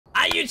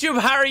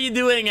YouTube, how are you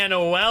doing? And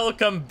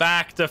welcome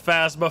back to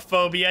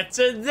Phasmophobia.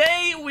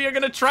 Today, we are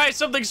going to try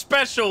something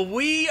special.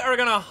 We are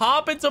going to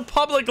hop into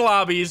public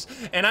lobbies,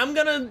 and I'm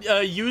going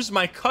to use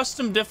my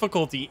custom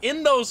difficulty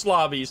in those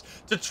lobbies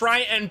to try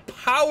and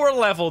power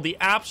level the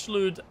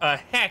absolute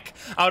heck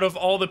out of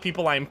all the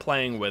people I'm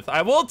playing with.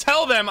 I will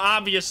tell them,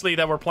 obviously,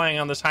 that we're playing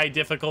on this high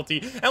difficulty,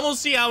 and we'll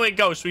see how it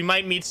goes. We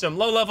might meet some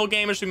low-level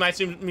gamers. We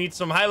might meet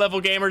some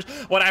high-level gamers.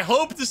 What I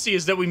hope to see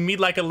is that we meet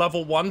like a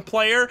level 1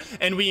 player,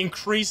 and we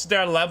increase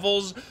their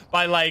levels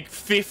by like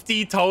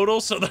 50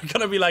 total, so they're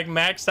gonna be like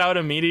maxed out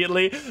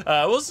immediately.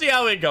 We'll see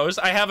how it goes.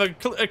 I have a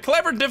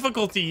clever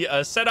difficulty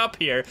set up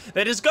here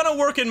that is gonna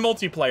work in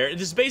multiplayer.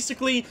 It is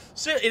basically,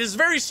 it is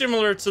very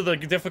similar to the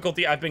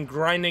difficulty I've been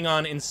grinding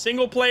on in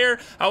single player.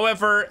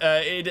 However,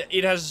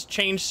 it has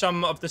changed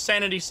some of the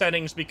sanity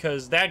settings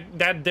because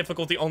that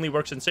difficulty only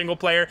works in single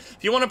player. If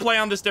you want to play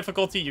on this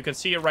difficulty, you can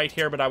see it right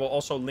here, but I will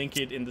also link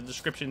it in the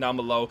description down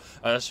below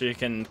so you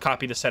can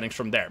copy the settings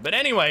from there. But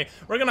anyway,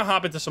 we're gonna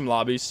hop into some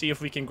lobbies, see if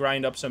we can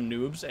grind up some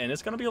noobs, and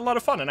it's gonna be a lot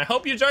of fun. And I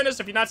hope you join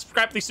us. If you're not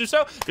subscribed, please do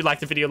so. If you like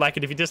the video, like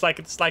it. If you dislike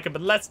it, dislike it.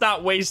 But let's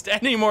not waste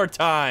any more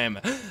time,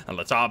 and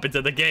let's hop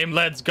into the game.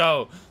 Let's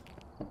go.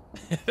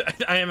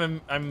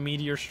 I'm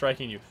meteor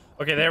striking you.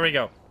 Okay, there we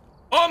go.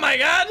 Oh my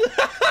god.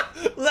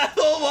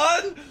 Level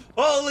 1.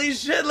 Holy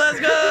shit, let's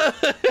go.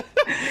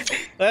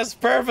 That's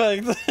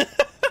perfect.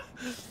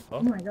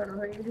 Oh my god,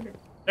 already did it.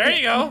 There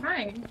you go.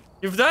 Hi.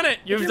 You've done it.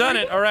 You've done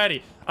it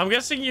already. I'm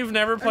guessing you've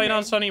never played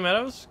on Sunny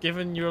Meadows,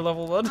 given you're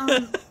level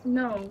 1.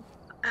 No.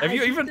 Have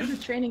you even did the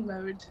training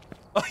mode?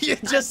 Oh, you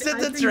just did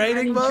the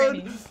training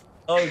mode?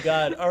 Oh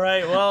god. All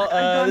right. Well,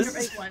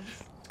 it's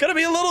gonna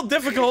be a little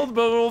difficult,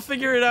 but we'll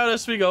figure it out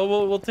as we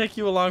go. We'll take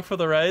you along for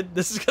the ride.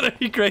 This is gonna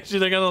be crazy.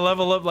 They're gonna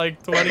level up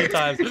like 20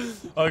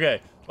 times. Okay.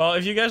 Well,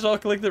 if you guys all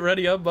click the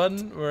ready up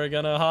button, we're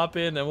gonna hop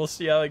in and we'll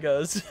see how it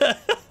goes.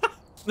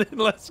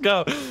 Let's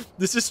go.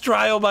 This is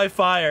trial by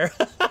fire.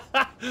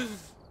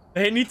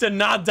 They need to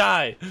not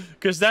die,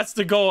 because that's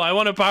the goal. I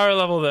want to power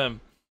level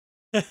them.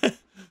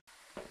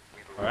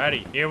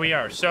 Alrighty, here we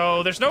are.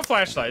 So there's no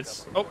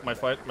flashlights. Oh, what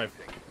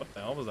the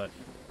hell was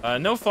that?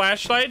 No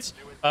flashlights.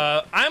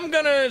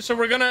 So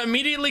we're gonna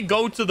immediately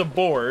go to the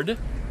board,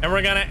 and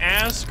we're gonna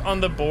ask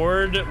on the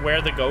board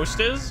where the ghost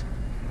is.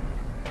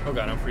 Oh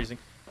god, I'm freezing.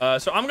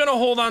 So I'm gonna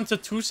hold on to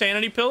 2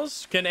 sanity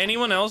pills. Can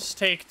anyone else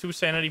take 2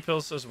 sanity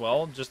pills as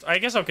well? I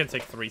guess I can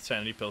take 3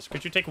 sanity pills.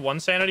 Could you take 1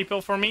 sanity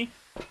pill for me?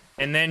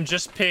 And then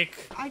just pick...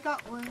 I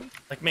got 1.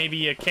 Like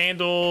maybe a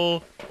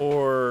candle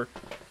or...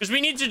 Because we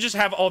need to just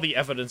have all the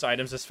evidence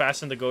items as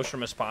fast in the ghost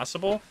room as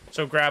possible.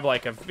 So grab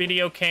like a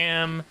video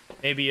cam,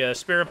 maybe a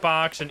spirit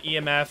box, an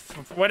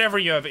EMF, whatever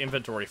you have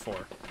inventory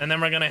for. And then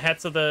we're gonna head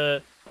to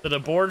the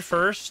board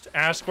first,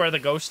 ask where the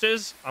ghost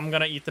is. I'm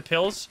gonna eat the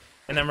pills,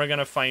 and then we're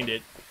gonna find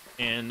it.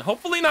 And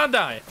hopefully not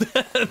die.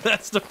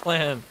 That's the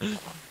plan.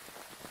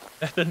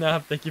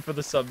 Enough. Thank you for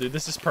the sub, dude.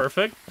 This is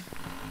perfect.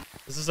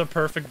 This is a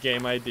perfect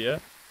game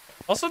idea.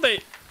 Also,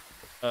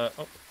 oh,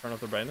 turn up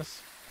the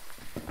brightness.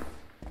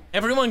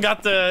 Everyone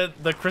got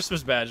the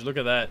Christmas badge. Look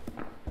at that.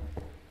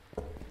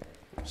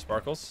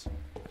 Sparkles.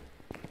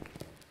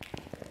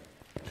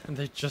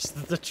 They just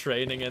did the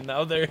training and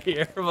now they're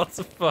here. What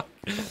the fuck?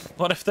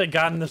 What have they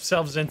gotten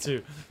themselves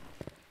into?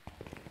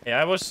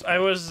 Yeah, I was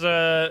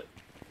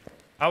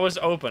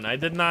open. I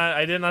did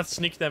not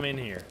sneak them in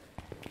here.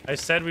 I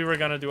said we were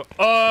gonna do.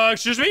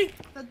 Excuse me?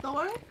 The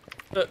door?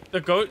 The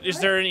goat. Is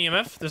there an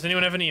EMF? Does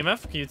anyone have an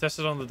EMF? Can you test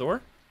it on the door?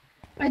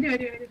 I do.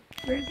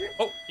 Where is it?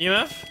 Oh,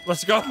 EMF.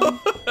 Let's go.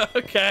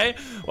 Okay.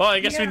 Well, I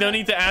guess we don't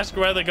need to ask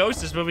where the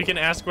ghost is, but we can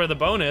ask where the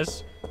bone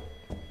is.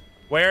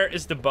 Where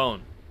is the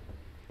bone?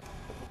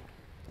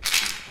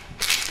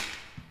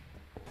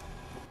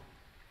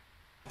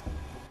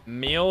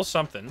 Meal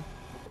something.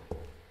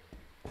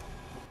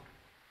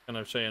 Can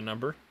I say a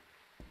number?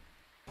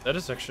 That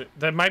is actually...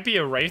 That might be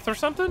a wraith or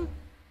something?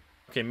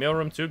 Okay,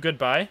 mailroom 2.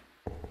 Goodbye.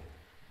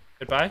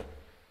 Goodbye.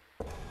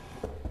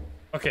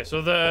 Okay,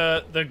 so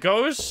the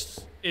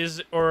ghost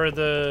is... Or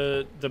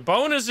the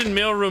bone is in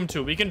mailroom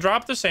 2. We can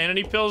drop the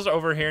sanity pills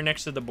over here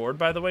next to the board,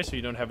 by the way, so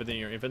you don't have it in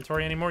your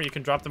inventory anymore. You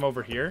can drop them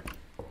over here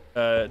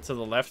to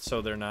the left,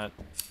 so they're not...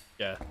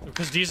 Yeah,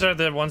 because these are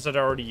the ones that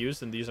are already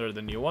used, and these are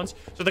the new ones.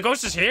 So the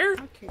ghost is here?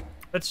 Okay.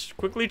 Let's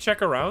quickly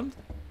check around.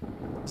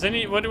 Is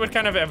what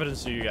kind of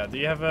evidence do you got? Do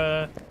you have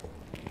a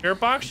spirit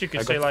box? You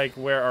could say like,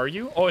 where are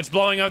you? Oh, it's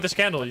blowing out this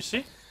candle. You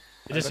see?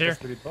 It is here.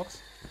 Spirit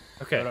box.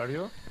 Okay. Where are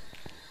you?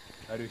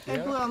 Are you I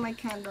here? blew out my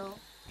candle.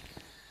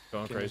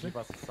 Going Can crazy. you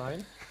give us a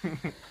sign?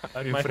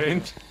 Are you My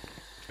friend?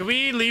 Can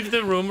we leave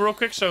the room real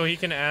quick so he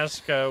can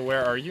ask,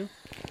 where are you?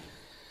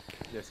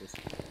 Yes.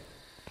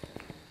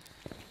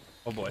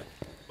 Oh boy.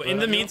 But in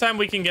the meantime,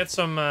 we can get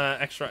some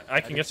extra. I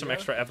can get some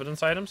extra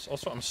evidence items.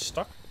 Also, I'm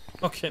stuck.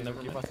 Okay, Can never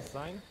you give mind. us a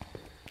sign?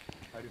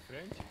 Are you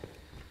friend?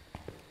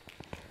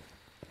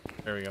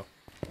 There we go.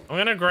 I'm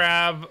gonna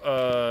grab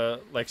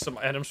like some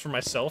items for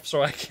myself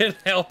so I can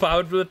help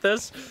out with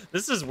this.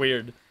 This is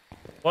weird.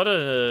 What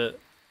a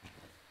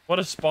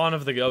spawn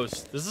of the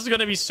ghost. This is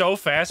gonna be so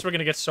fast. We're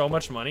gonna get so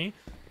much money.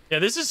 Yeah,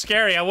 this is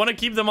scary. I want to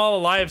keep them all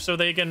alive so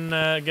they can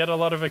get a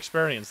lot of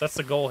experience. That's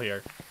the goal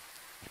here.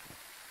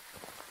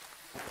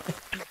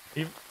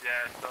 Yeah,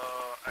 so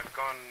I've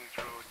gone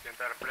through the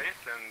entire place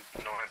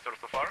and no answer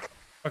so far.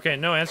 Okay,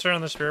 no answer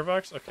on the spirit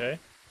box. Okay.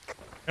 I'm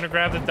gonna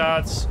grab the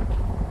dots.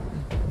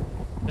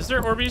 Is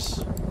there Orbeez?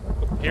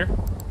 Oh, here.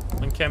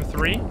 On cam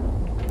 3.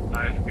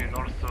 I've been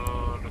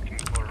also looking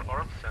for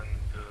orbs and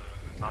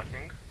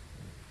nothing.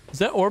 Is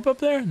that orb up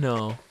there?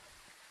 No.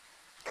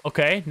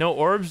 Okay, no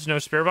orbs, no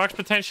spirit box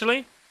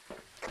potentially.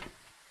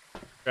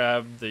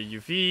 Grab the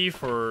UV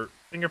for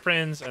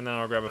fingerprints, and then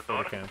I'll grab a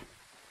photo cam.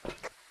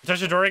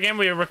 Touch the door again.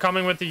 We were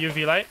coming with the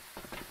UV light.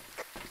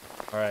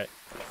 All right.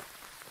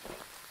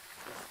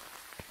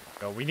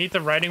 So we need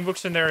the writing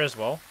books in there as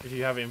well. If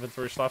you have an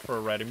inventory slot for a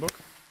writing book.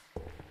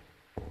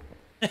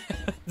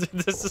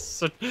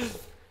 This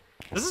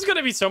is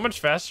gonna be so much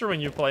faster when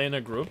you play in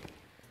a group.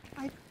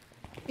 I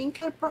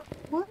think I brought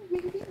one,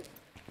 maybe?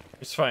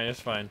 It's fine,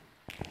 it's fine.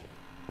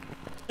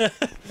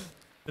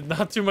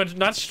 Not too much,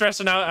 not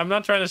stressing out. I'm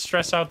not trying to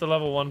stress out the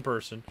level 1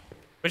 person.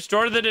 Which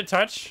door did it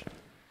touch?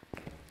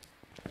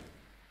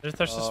 Did it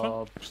touch this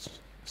one?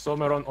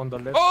 Somewhere on the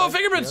left Oh, side,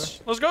 fingerprints!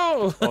 yeah. Let's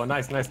go! Oh,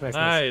 nice.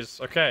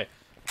 Nice, okay.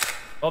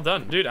 Well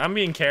done. Dude, I'm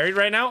being carried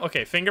right now.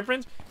 Okay,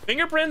 fingerprints.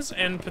 Fingerprints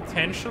and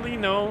potentially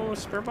no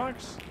spirit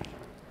box.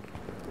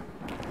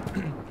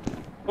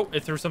 Oh,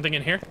 it threw something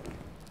in here.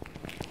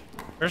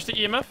 Where's the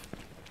EMF?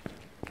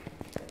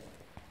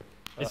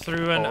 It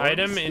threw an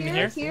item in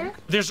here.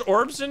 There's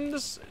orbs in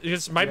this.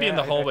 It might be in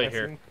the hallway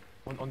here.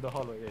 On the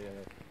hallway, yeah.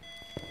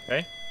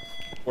 Okay.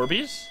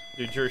 Orbeez?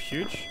 Dude, you're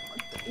huge.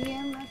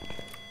 EMF.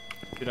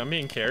 Dude, I'm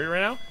being carried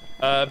right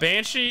now.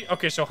 Banshee.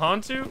 Okay, so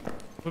Hantu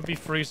would be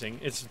freezing.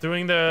 It's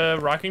doing the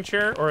rocking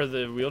chair or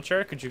the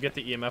wheelchair. Could you get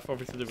the EMF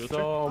over to the wheelchair?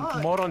 So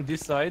more on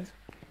this side.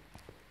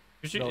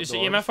 Is the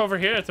EMF over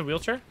here at the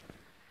wheelchair?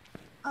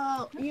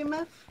 Oh,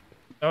 EMF?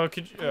 Oh,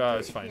 could you? Oh,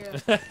 it's fine.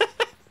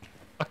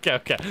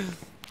 Okay.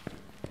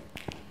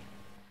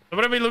 So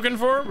what are we looking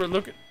for? We're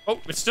looking. Oh,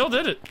 it still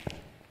did it.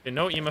 Okay,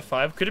 no EMF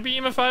 5. Could it be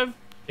EMF 5?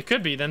 It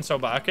could be. Then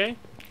Sobake.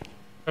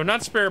 So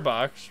not spirit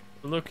box.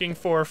 We're looking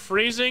for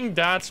freezing,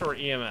 dots, or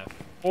EMF.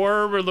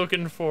 Or we're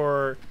looking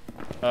for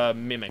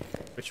mimic,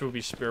 which will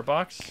be spirit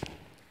box.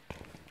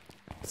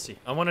 Let's see.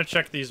 I want to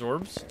check these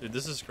orbs. Dude,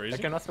 this is crazy. I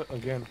can ask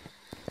again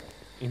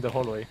in the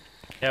hallway.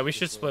 Yeah, we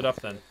should split up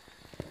then.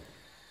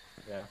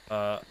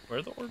 Yeah. Where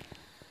are the orbs?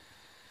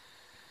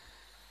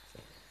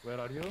 Where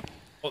are you?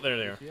 Oh, there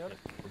they are. Here?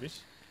 Yeah, Orbeez.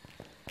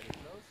 Are you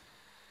close?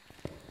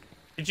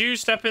 Could you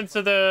step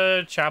into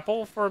the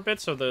chapel for a bit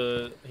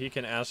so he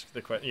can ask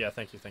the question? Yeah,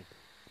 thank you. Are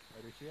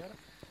you here?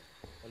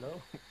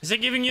 Hello? Is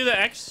it giving you the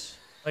X?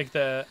 Like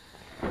the...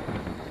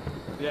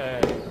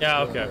 Yeah.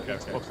 Yeah, okay.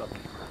 Pops up.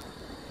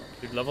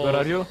 Dude, level... Where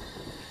are you?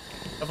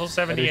 Level Are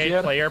 78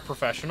 you player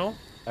professional.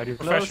 Are you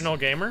Professional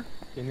gamer.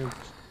 Can you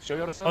show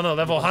yourself? Oh no,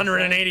 level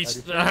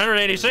 180,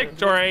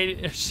 186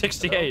 or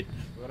 68.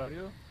 Where are you?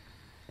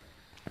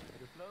 Are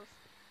you close?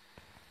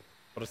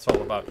 What it's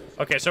all about.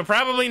 Okay, so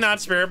probably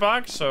not spirit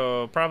box,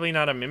 so probably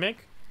not a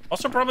mimic.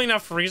 Also probably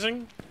not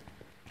freezing.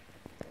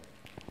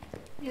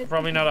 Yeah,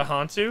 Probably not a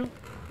Hantu.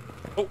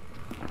 Oh.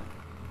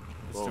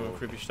 It's Whoa. doing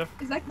creepy stuff.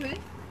 Is that good?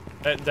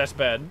 That's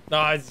bad.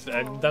 No,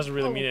 it doesn't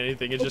really mean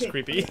anything. It's just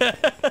creepy.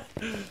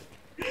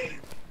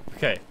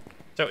 Okay.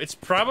 So it's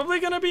probably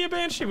going to be a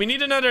Banshee. We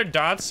need another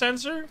dot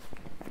sensor.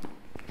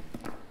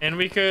 And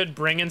we could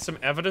bring in some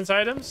evidence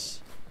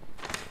items.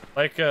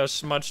 Like a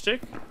smudge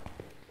stick.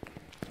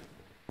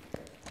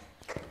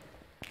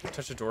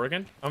 Touch the door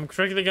again. I'm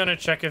quickly going to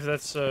check if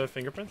that's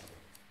fingerprints.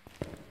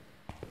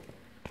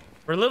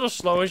 We're a little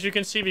slow, as you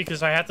can see,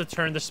 because I had to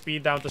turn the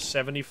speed down to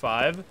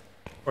 75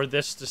 for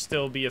this to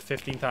still be a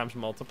 15 times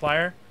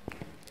multiplier.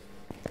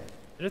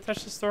 Did it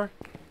touch this door?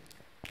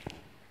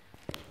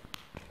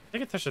 I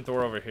think it touched the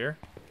door over here.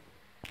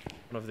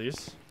 One of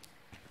these.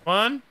 Come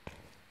on.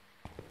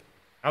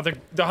 Now,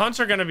 the hunts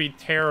are going to be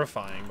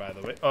terrifying, by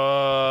the way.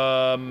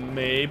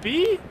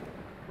 Maybe?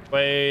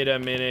 Wait a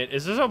minute.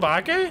 Is this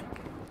Obake? I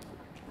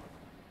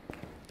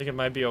think it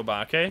might be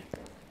Obake.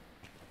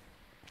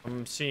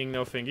 I'm seeing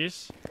no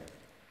fingies.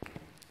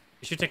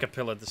 You should take a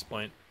pill at this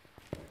point.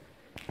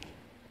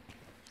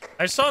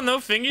 I saw no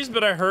fingies,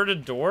 but I heard a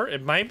door.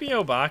 It might be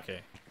Obake.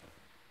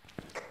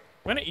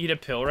 I'm gonna eat a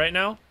pill right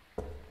now.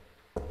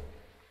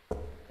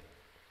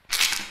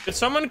 Could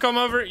someone come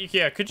over?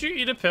 Yeah, could you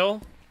eat a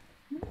pill?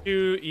 Could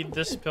you eat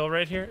this pill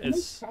right here?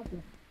 It's...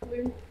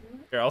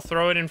 Here, I'll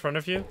throw it in front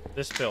of you.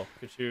 This pill.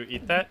 Could you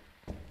eat that?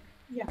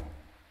 Yeah.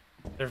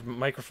 Their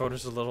microphone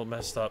is a little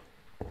messed up.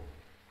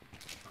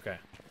 Okay.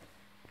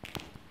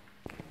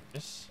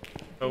 Yes.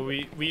 So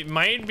we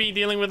might be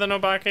dealing with an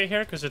Obake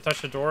here because it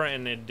touched the door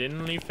and it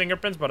didn't leave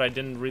fingerprints, but I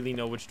didn't really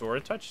know which door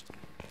it touched.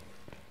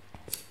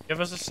 Give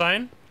us a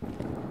sign.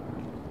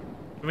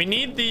 We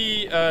need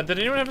the did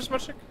anyone have a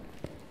smudge stick?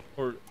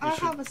 Or I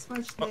have a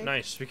smudge stick. Oh,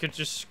 nice. We could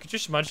just could you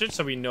smudge it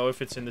so we know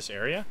if it's in this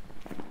area?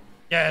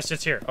 Yes,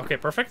 it's here. Okay,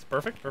 perfect.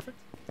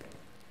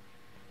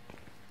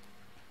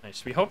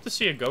 Nice. We hope to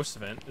see a ghost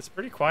event. It's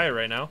pretty quiet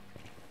right now.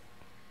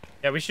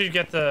 Yeah, we should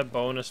get the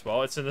bone as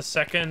well. It's in the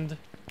second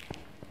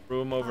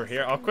room over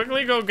here. I'll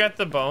quickly go get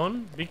the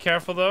bone. Be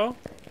careful though.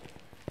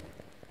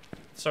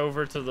 It's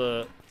over to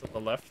the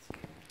left.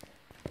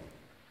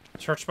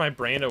 Search my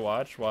brain to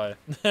watch. Why?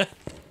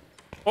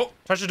 Oh,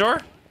 touch the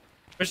door.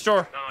 Which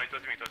door? No, it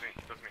was me, it was me,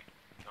 it was me.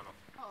 No,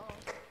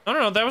 no.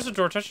 Uh-oh. No, that was a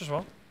door touch as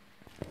well.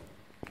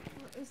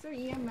 Is there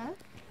EMF?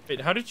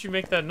 Wait, how did you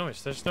make that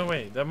noise? There's no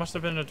way. That must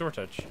have been a door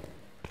touch.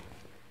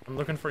 I'm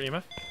looking for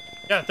EMF.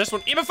 Yeah, this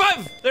one. EMF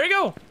 5! There you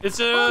go. It's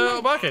a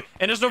Obake.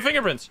 And there's no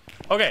fingerprints.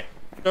 Okay.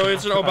 So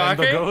it's an I'm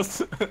the Obake.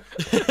 ghost.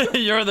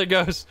 You're the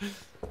ghost.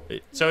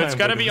 Wait, so it's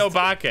gotta be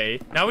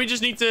Obake. Now we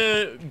just need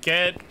to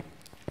get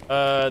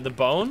the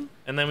bone.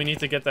 And then we need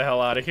to get the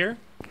hell out of here.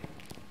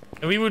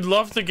 And we would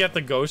love to get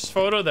the ghost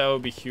photo. That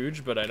would be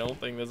huge, but I don't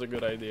think that's a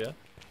good idea.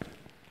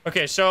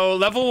 Okay, so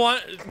level 1.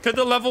 Could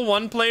the level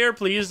 1 player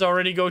please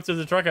already go to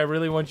the truck? I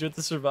really want you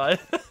to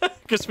survive.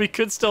 Because we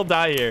could still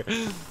die here.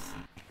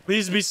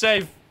 Please be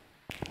safe.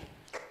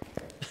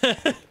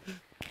 I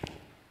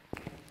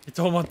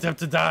don't want them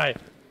to die.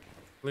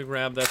 Let me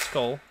grab that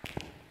skull.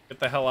 Get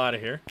the hell out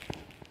of here.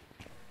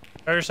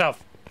 Try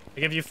yourself. I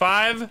give you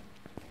 5,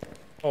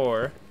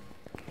 4,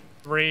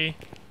 3,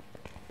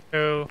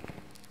 2,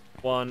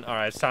 1. All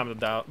right, it's time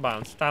to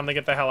bounce. Time to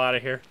get the hell out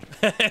of here.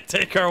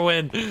 Take our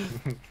win.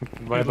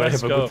 Bye bye.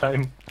 Let's Have a go. good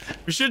time.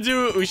 We should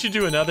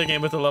do another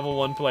game with a level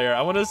 1 player.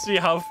 I want to see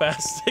how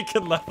fast they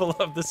can level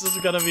up. This is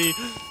gonna be.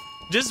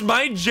 This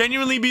might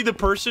genuinely be the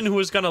person who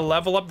is gonna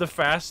level up the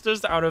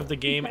fastest out of the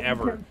game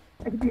ever.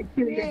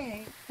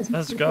 Yay.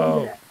 Let's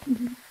go.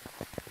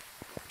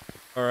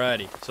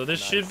 Alrighty, so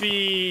this should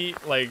be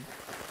like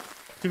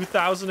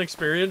 2,000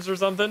 experience or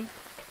something.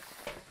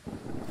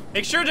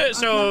 Make sure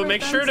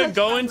to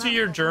go into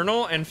your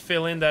journal and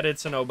fill in that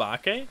it's an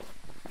Obake.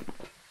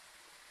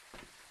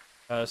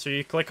 So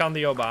you click on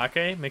the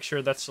Obake, make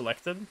sure that's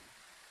selected.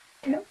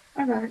 Yep,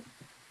 I got it.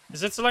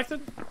 Is it selected?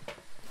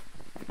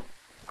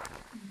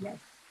 Yes.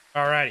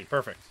 Alrighty,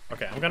 perfect.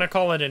 Okay, I'm gonna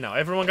call it in now.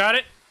 Everyone got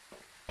it?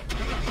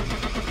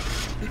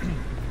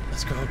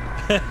 Let's go.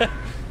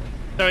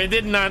 So it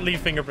did not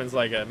leave fingerprints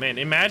like that. Man,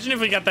 imagine if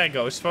we got that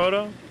ghost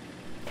photo.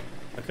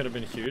 That could have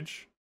been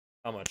huge.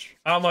 How much?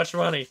 How much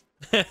money?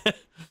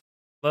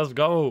 Let's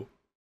go.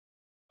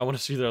 I want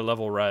to see their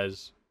level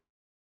rise.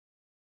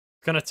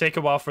 It's gonna take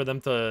a while for them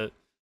to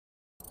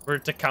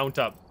count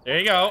up. There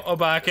you go,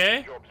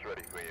 Obake.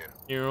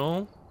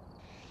 Hero.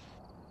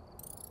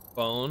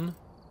 Bone.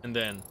 And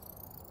then.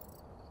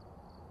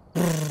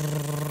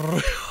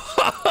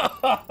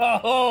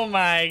 Oh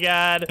my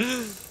god.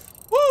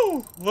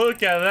 Woo!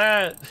 Look at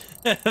that.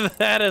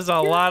 That is a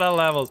lot of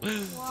levels.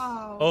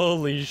 Wow.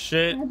 Holy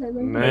shit.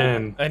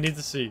 Man. I need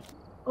to see.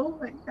 Oh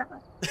my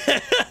god.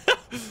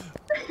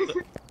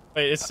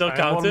 Wait, it's still I'm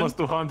counting? almost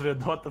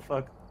 200. What the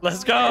fuck?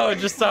 Let's go.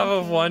 Just off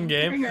of one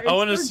game. I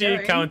want to see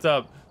it count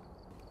up.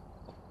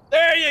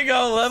 There you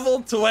go.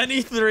 Level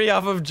 23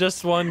 off of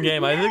just one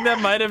game. I think that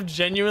might have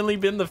genuinely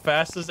been the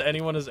fastest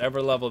anyone has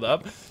ever leveled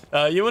up.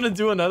 You want to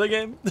do another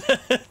game?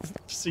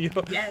 see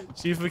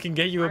if we can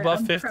get you above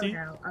I'm 50?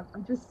 now.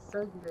 I'm just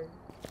so good.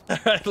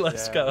 Alright,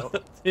 let's go.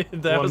 That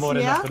One was more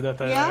and Yeah, after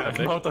that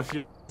I'm out of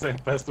you.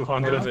 Past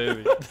 200.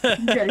 baby.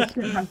 You guys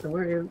shouldn't have to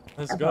worry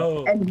Let's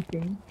about go.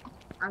 anything.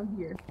 I'm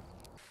here.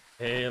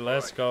 Hey,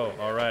 let's go.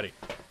 Alrighty.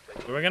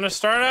 So we're gonna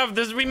start off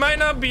this. We might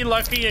not be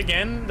lucky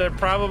again. The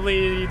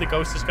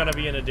ghost is gonna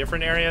be in a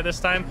different area this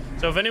time.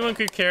 So if anyone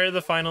could carry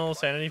the final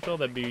sanity pill,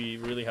 that'd be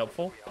really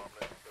helpful.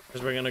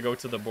 Because we're gonna go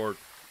to the board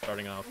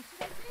starting off.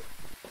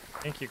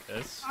 Thank you,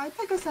 guys. I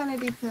took a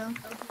sanity pill.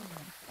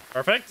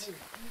 Perfect.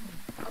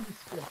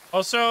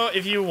 Also,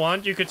 if you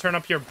want, you could turn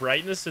up your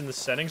brightness in the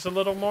settings a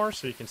little more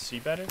so you can see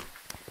better.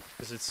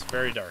 Because it's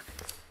very dark.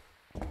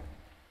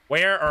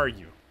 Where are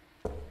you?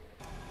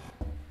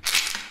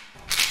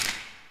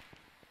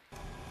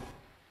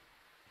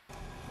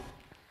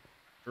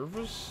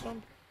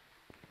 Servant?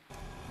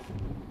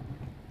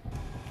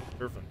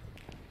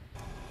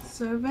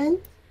 Servant?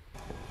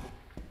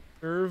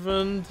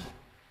 Servant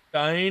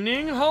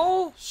dining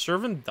hall?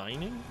 Servant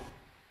dining?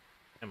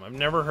 Damn, I've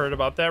never heard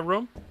about that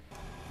room.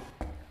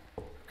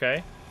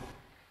 Okay.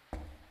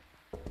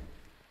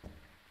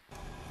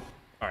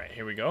 Alright,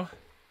 here we go.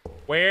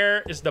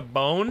 Where is the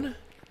bone?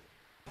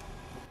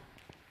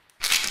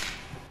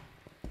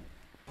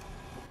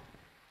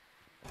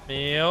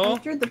 Meal.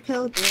 After the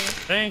pill, dude.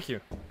 Thank you.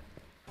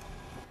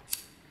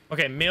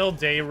 Okay, meal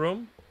day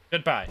room.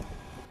 Goodbye.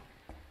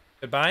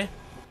 Goodbye.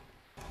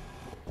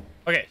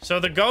 Okay, so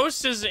the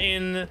ghost is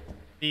in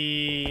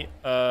the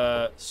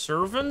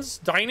servants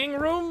dining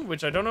room,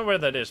 which I don't know where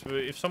that is.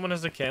 If someone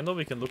has a candle,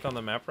 we can look on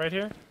the map right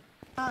here.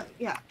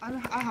 Yeah,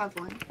 I have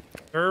one.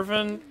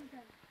 Servant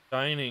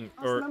dining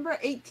That's or number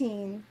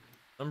 18.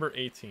 number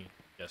 18.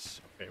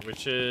 Yes. Okay,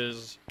 which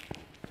is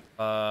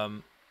up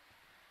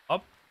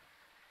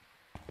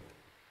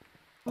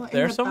Well, in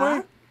there the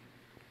somewhere. back?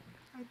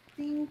 I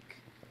think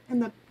in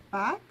the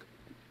back.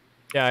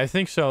 Yeah, I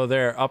think so.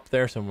 There, up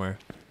there somewhere.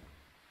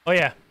 Oh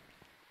yeah.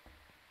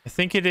 I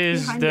think it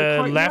is Behind the the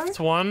courtyard? left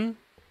one.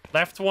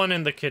 Left one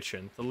in the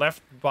kitchen. The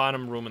left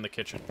bottom room in the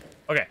kitchen.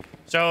 Okay,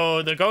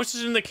 so the ghost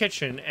is in the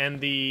kitchen, and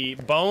the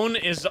bone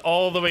is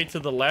all the way to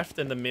the left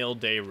in the male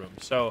day room.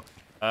 So,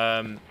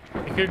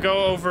 you could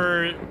go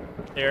over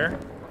there.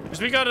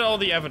 Because we got all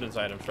the evidence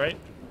items, right?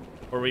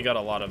 Or we got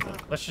a lot of them.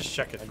 Let's just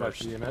check it I got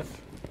first. EMF.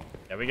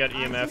 Yeah, we got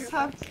I EMF. just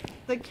have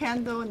the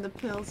candle and the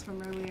pills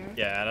from earlier.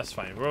 Yeah, that's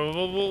fine.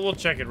 We'll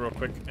check it real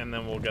quick, and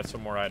then we'll get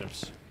some more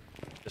items.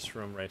 This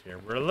room right here.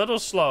 We're a little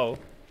slow.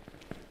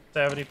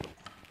 70.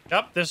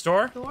 Yep, this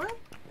door. Door?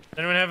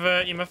 Anyone have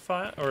a EMF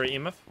file or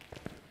EMF?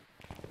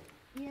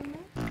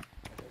 EMF?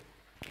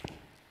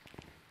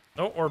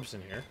 No orbs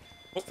in here.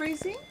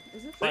 Freezing?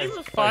 Is it Five.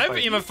 freezing? Five? Five.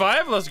 EMF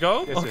 5? Let's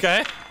go. Yes, okay.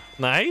 yes.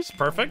 Nice.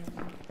 Perfect.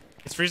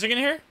 It's freezing in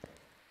here?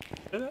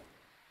 See that?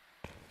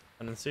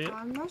 I didn't see it.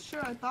 I'm not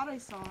sure. I thought I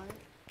saw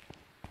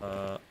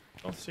it.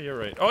 Don't see you're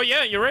right. Oh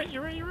yeah, you're right.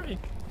 You're right.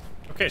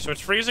 Okay, so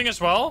it's freezing as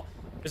well.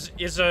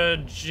 Is a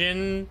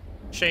Jin,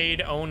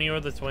 Shade, Oni, or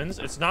the twins?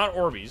 It's not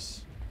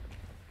Orbeez.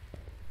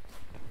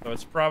 So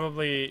it's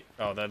probably...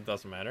 Oh, that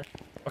doesn't matter.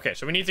 Okay,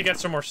 so we need to get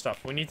some more stuff.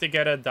 We need to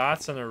get a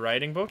dots and a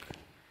writing book.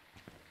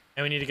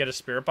 And we need to get a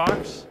spirit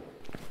box.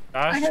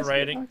 I Dots, have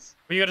writing... spirit box.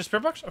 Oh, you got a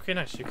spirit box? Okay,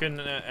 nice. You can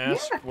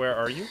ask, Yeah. where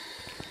are you?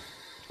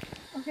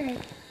 Okay,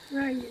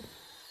 where are you?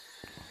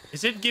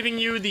 Is it giving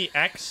you the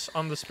X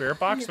on the spirit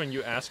box Yeah. when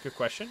you ask a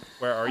question?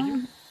 Where are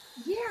you?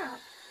 Yeah.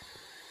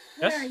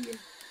 Where Yes? are you?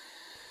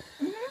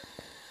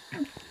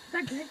 Is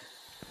that good?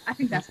 I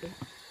think that's good.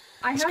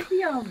 I have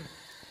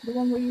the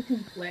one where you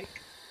can click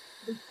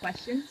the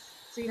questions,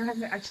 so you don't have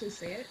to actually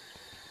say it.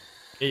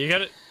 Yeah, you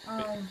got it.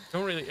 Um,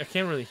 I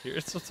can't really hear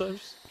it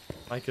sometimes.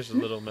 Mic is a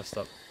little messed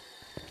up.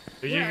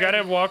 So you Yeah.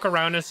 gotta walk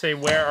around and say,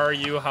 where are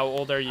you? How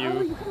old are oh, you?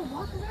 you gotta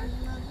walk around?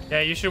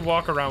 Yeah, you should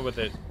walk around with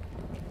it.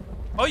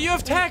 Oh, you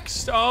have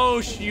text! Oh,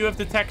 you have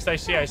the text. I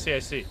see.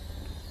 Do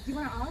you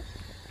wanna off?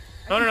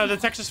 No, the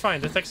text is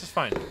fine. The text is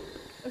fine.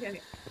 Okay.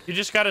 You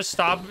just gotta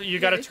stop. You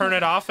gotta turn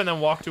it off and then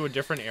walk to a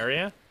different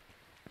area.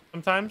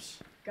 Sometimes.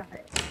 Got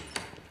it.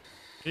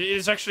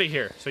 It's actually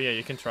here. So yeah,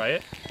 you can try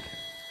it.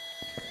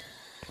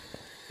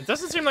 It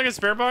doesn't seem like a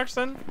spare box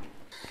then.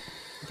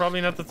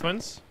 Probably not the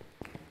twins.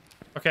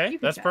 Okay, You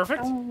can that's check.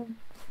 perfect.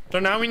 So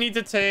now we need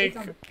to take,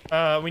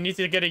 on we need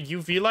to get a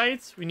UV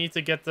light, we need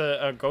to get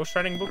the ghost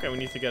writing book, and we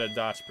need to get a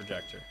dots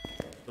projector.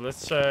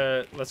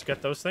 So let's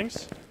get those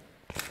things.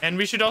 And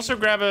we should also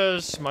grab a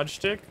smudge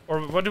stick.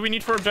 Or what do we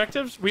need for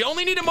objectives? We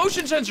only need a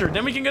motion sensor,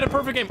 then we can get a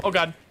perfect game. Oh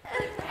god.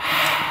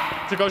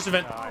 It's a ghost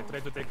event. I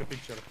tried to take a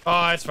picture.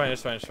 Oh, it's fine,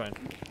 it's fine, it's fine.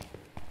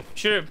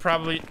 Should have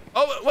probably...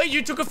 Oh, wait,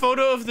 you took a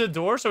photo of the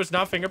door, so it's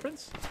not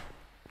fingerprints?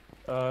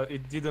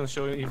 It didn't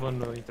show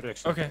even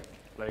interaction. Okay.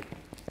 Like,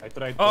 I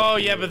tried. Oh,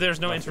 to, yeah, but there's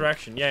no nothing.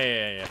 interaction.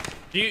 Yeah.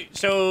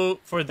 So,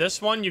 for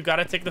this one, you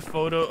gotta take the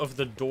photo of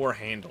the door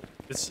handle.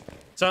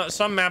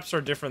 Some maps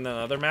are different than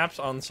other maps.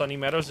 On Sunny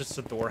Meadows, it's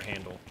the door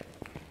handle.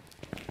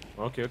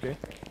 Okay. Okay,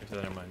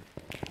 never mind.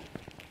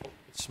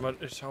 It's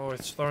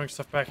throwing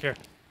stuff back here.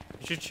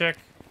 You should check.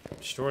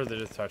 Store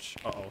did it touch?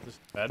 Uh-oh, this is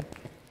bad.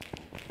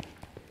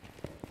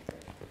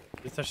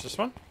 Did it touch this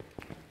one?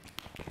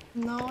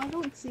 No, I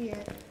don't see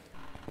it.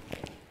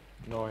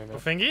 No, I know. No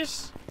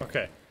fingies?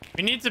 Okay.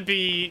 We need to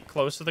be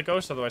close to the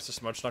ghost, otherwise the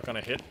smudge's not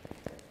gonna hit.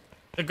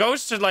 The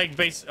ghost should like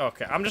base...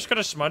 Okay, I'm just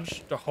gonna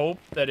smudge to hope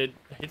that it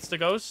hits the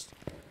ghost.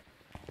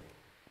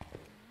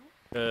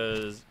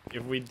 Because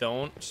if we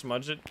don't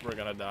smudge it, we're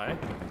gonna die.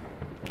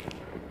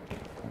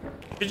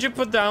 Did you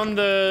put down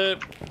the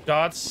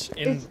dots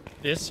in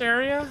this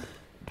area?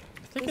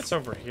 I think it's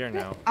over here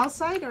now.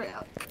 Outside or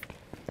out?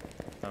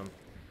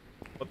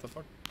 What the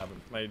fuck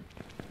happened? My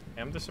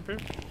cam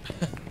disappeared?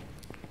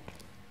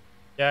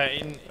 Yeah,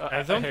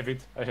 I don't... have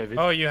it. I have it.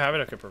 Oh, you have it?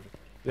 Okay, perfect.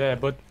 Yeah,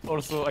 but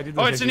also I didn't.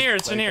 Oh, have it's in it, here,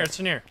 it's in like, here, it's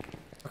in here.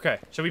 Okay,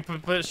 so we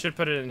should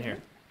put it in here.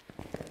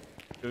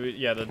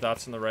 Yeah, the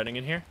dots and the writing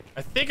in here.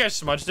 I think I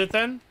smudged it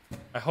then.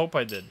 I hope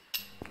I did.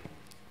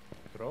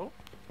 Throw?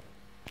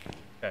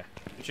 Okay,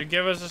 you should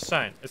give us a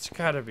sign. It's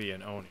gotta be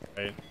an Oni,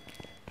 right?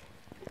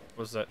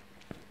 What's that?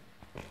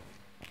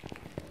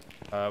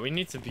 We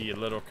need to be a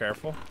little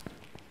careful.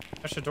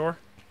 Touch the door.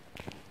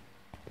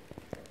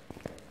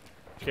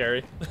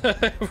 Scary.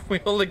 We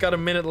only got a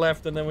minute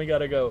left and then we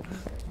gotta go.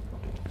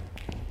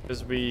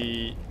 Because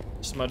we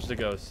smudged the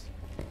ghost.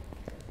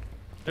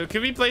 So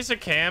can we place a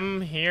cam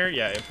here?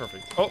 Yeah,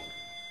 perfect. Oh,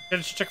 did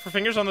you check for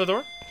fingers on the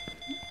door?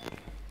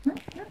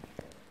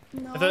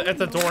 No. At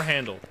the door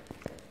handle.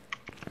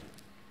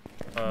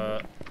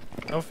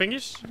 No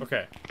fingers?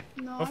 Okay.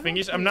 No, No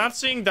fingers. I'm not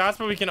seeing dots,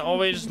 but we can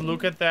always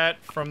look at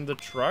that from the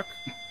truck.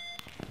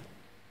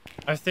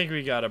 I think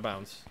we gotta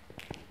bounce.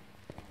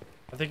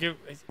 I think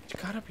it's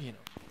gotta be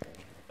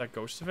that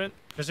ghost event.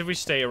 Because if we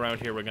stay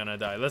around here, we're gonna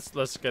die.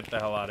 Let's get the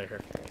hell out of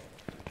here.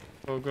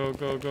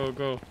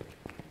 Go.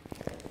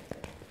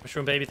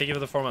 Mushroom baby, thank you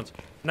for the 4 months.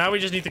 Now we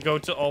just need to go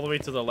all the way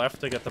to the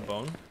left to get the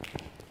bone.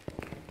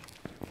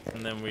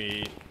 And then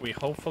we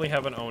hopefully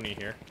have an Oni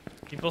here.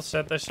 People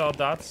said they saw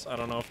dots. I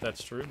don't know if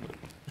that's true,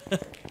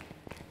 but...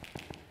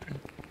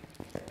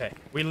 Okay,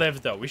 we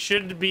lived though. We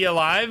should be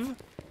alive.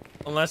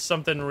 Unless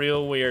something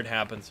real weird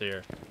happens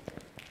here.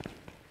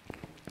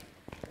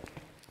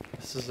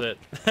 This is it.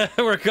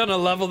 We're gonna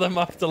level them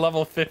up to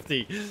level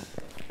 50.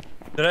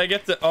 Did I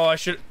get the... Oh, I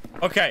should...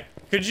 Okay.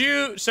 Could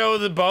you... So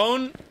the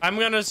bone... I'm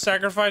gonna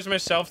sacrifice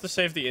myself to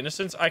save the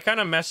innocents. I kind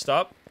of messed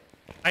up.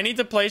 I need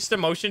to place the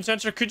motion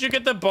sensor. Could you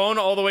get the bone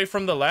all the way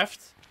from the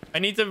left? I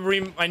need to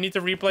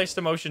replace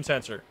the motion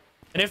sensor.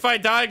 And if I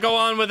die, go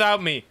on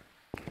without me.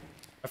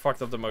 I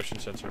fucked up the motion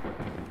sensor.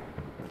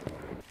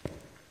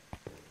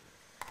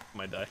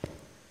 Might die.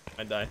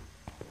 Might die.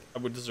 I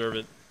would deserve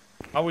it.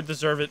 I would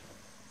deserve it.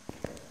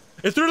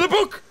 It threw the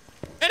book!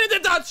 And it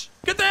did dodge!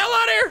 Get the hell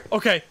out of here!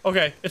 Okay,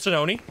 okay. It's an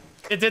Oni.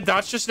 It did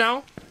dodge just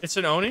now. It's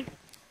an Oni.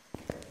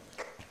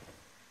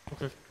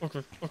 Okay,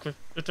 okay, okay.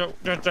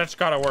 That's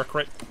gotta work,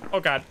 right? Oh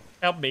god.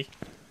 Help me.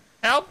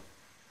 Help!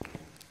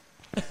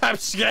 I'm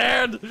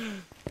scared!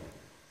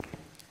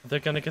 They're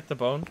gonna get the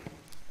bone?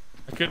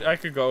 I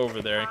could go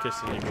over there in case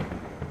they need me.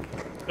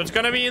 So it's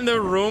gonna be in the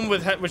room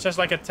with which has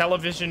like a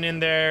television in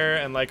there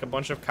and like a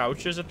bunch of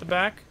couches at the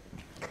back.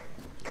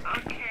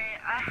 Okay,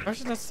 Why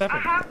should that step I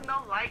in? have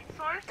no light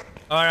source.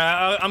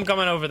 Alright, I'm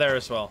coming over there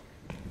as well.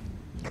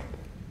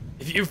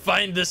 If you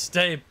find this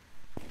tape,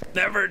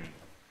 never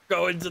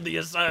go into the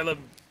asylum.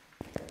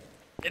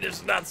 It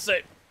is not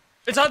safe.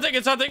 It's hunting,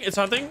 it's hunting, it's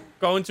hunting.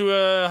 Go into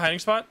a hiding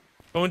spot.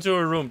 Go into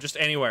a room, just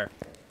anywhere.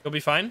 You'll be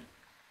fine.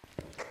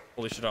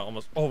 Holy shit, I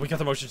almost... Oh, we got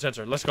the motion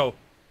sensor. Let's go.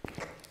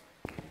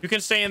 You can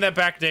stay in that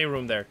back day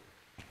room there.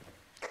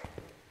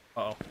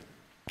 Uh-oh.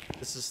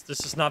 This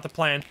is not the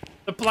plan.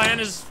 The plan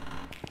is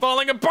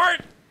falling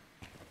apart.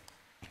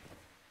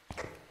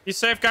 You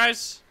safe,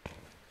 guys?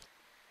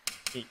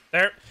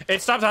 There.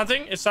 It stopped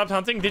hunting. It stopped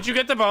hunting. Did you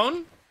get the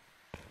bone?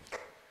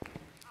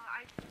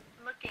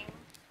 I'm looking.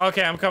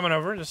 Okay, I'm coming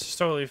over. This is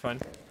totally fine.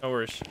 No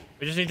worries.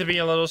 We just need to be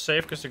a little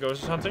safe because the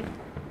ghost is hunting.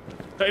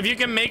 So if you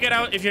can make it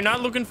out, if you're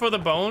not looking for the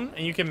bone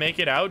and you can make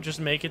it out, just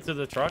make it to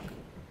the truck.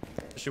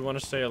 If you want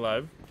to stay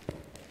alive.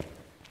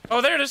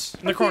 Oh, there it is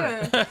in the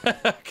corner.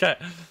 Okay.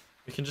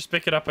 We can just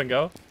pick it up and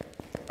go.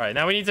 All right,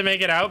 now we need to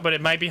make it out, but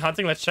it might be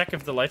hunting. Let's check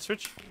if the light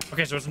switch.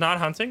 Okay, so it's not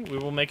hunting. We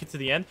will make it to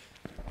the end.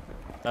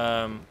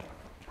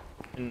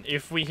 And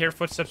if we hear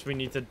footsteps, we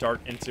need to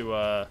dart into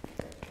a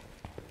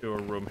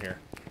room here.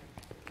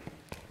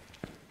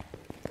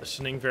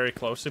 Listening very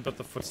closely, but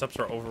the footsteps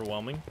are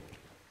overwhelming.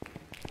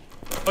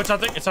 Oh, it's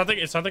hunting. It's hunting.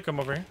 It's hunting. Come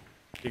over here.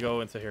 You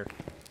go into here.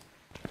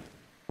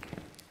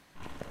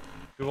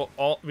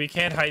 We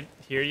can't hide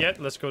here yet.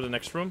 Let's go to the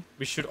next room.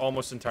 We should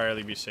almost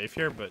entirely be safe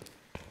here, but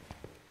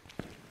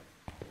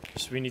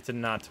just we need to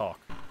not talk.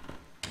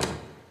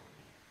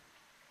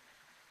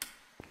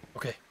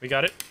 Okay, we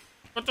got it.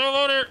 Put the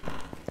loader.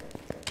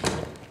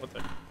 What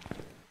the?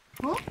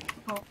 Oh,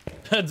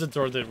 oh. The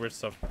door did weird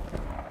stuff.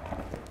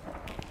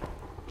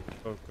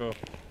 Go, go.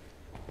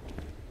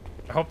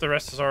 I hope the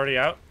rest is already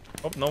out.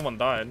 Hope no one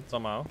died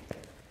somehow.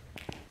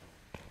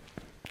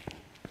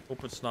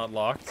 Hope it's not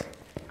locked.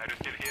 Are you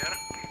still here?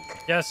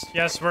 Yes,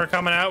 yes, we're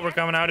coming out. We're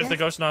coming out. Is the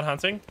ghost not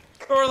hunting?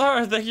 Oh,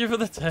 Laura, thank you for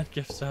the 10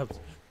 gift subs.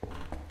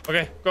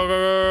 Okay, go, go,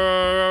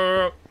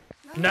 go, go,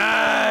 go.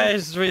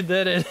 Nice, we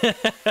did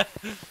it.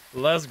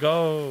 Let's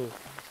go.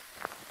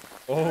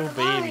 Oh,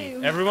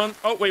 baby. Everyone.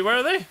 Oh, wait, where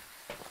are they?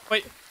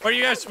 Wait, where are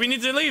you guys? We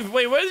need to leave.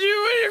 Wait, where are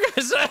you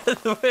guys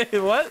at? Wait,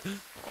 what?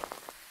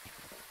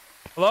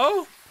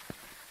 Hello?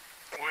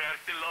 We are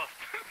still lost.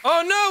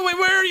 Oh no! Wait,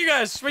 where are you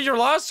guys? Wait, you're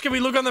lost? Can we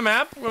look on the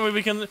map?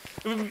 We can.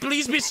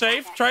 Please be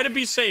safe. Try to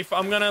be safe.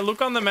 I'm gonna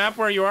look on the map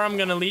where you are. I'm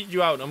gonna lead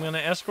you out. I'm gonna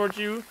escort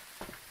you.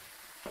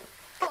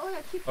 Oh,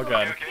 yeah, keep Oh going.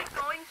 god. Okay. Keep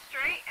going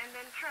straight and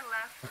then turn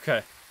left.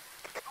 Okay.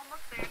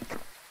 Almost there.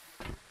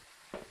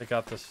 I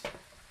got this.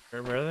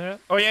 Where are they at?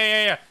 Oh yeah,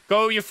 yeah, yeah.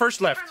 Go. You first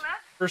left. Turn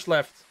left. First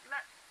left.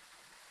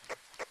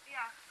 Yeah.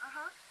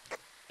 Uh-huh.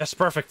 That's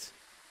perfect.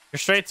 You're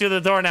straight through the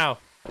door now.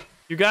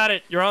 You got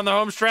it. You're on the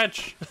home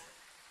stretch.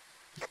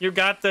 You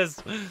got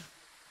this.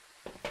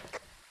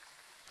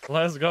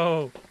 Let's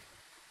go.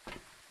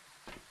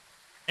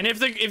 And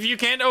if you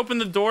can't open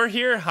the door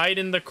here, hide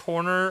in the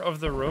corner of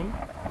the room.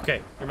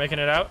 Okay, you're making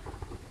it out.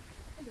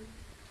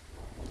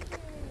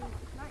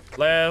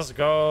 Let's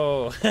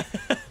go.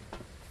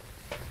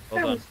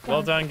 Well done.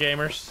 Well done,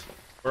 gamers.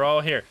 We're all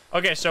here.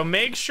 Okay, so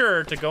make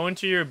sure to go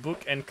into your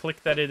book and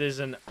click that it is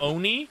an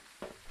Oni.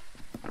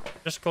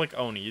 Just click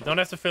Oni. You don't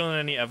have to fill in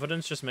any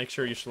evidence. Just make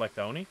sure you select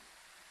Oni.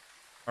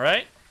 All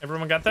right?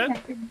 Everyone got that?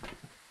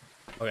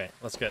 Okay,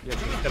 let's get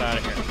out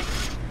of here.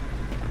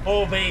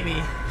 Oh, baby.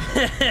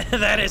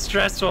 That is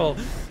stressful.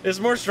 It's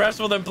more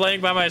stressful than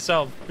playing by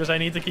myself because I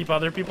need to keep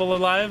other people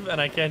alive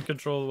and I can't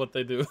control what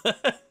they do.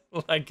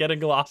 Like getting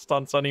lost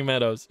on Sunny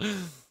Meadows.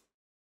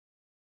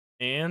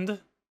 And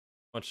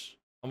how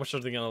much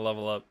are they gonna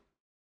level up?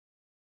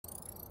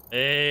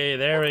 Hey,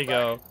 there we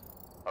go.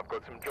 I've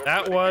got some jobs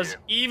That ready was for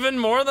you. even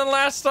more than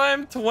last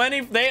time.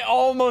 20. They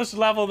almost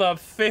leveled up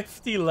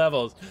 50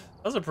 levels.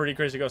 That was a pretty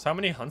crazy ghost. How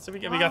many hunts did we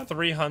get? We got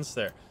 3 hunts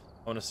there.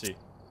 I want to see.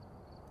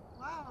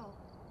 Wow.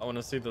 I want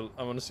to see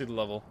the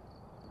level.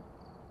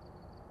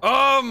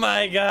 Oh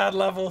my god,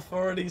 level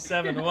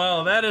 47.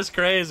 Wow, that is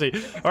crazy.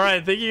 All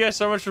right, thank you guys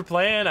so much for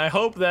playing. I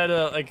hope that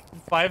like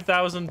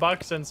 5,000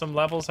 bucks and some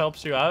levels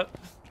helps you out.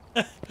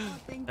 Oh,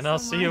 And I'll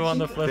see you on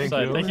the flip Thank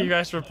side. you. Thank you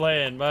guys for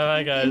playing. Bye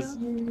bye, guys.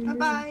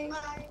 Bye-bye.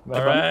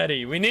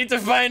 Alrighty, we need to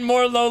find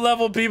more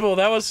low-level people.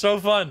 That was so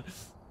fun.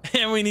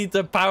 And we need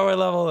to power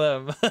level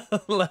them.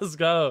 Let's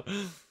go.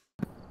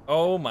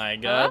 Oh my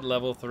god,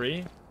 level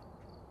 3.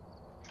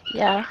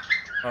 Yeah.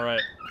 All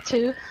right.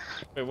 2.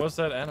 Wait, what's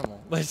that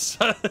animal? Like,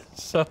 sound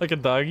like a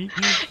doggy?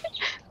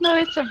 No,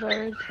 it's a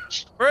bird.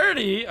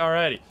 Birdie!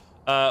 Alrighty.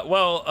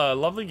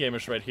 Lovely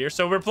gamers right here.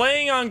 So we're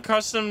playing on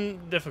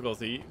custom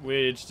difficulty,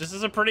 which this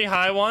is a pretty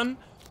high one.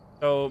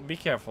 So be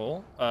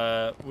careful.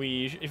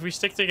 If we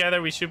stick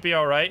together, we should be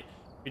all right.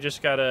 We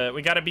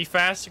gotta be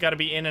fast. We gotta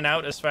be in and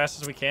out as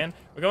fast as we can.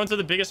 We're going to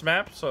the biggest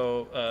map,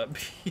 so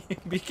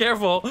be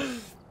careful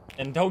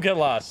and don't get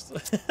lost.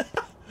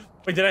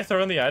 Wait, did I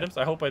throw in the items?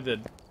 I hope I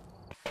did.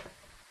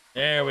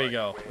 There we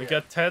go. We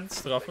got Ted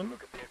Struffen.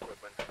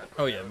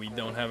 Oh yeah, we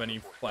don't have any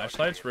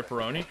flashlights.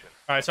 Ripperoni.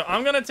 All right, so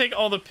I'm gonna take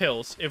all the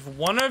pills. If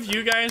one of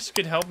you guys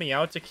could help me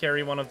out to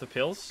carry one of the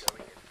pills,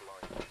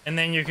 and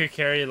then you could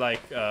carry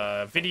like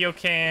a video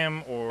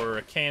cam or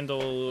a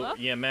candle,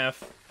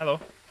 EMF. Hello,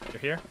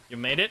 you're here. You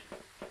made it.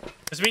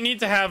 Because we need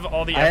to have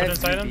all the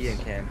evidence items. UV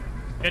and cam.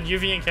 Good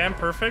UV and cam,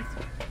 perfect.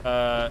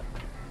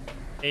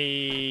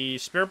 A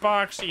spirit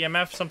box,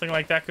 EMF, something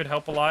like that could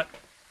help a lot.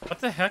 What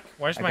the heck?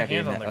 Why is my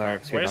hand on the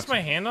ground? Why is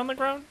my hand on the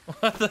ground?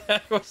 What the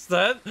heck was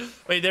that?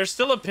 Wait, there's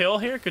still a pill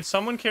here. Could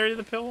someone carry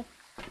the pill?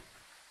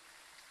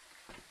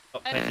 Oh,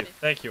 thank you.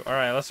 Thank you. All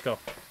right, let's go.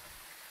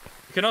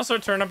 You can also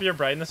turn up your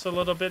brightness a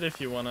little bit if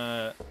you want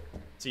to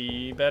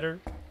see better.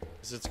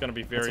 Because it's going to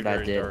be very,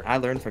 very dark. I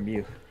learned from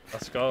you.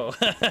 Let's go.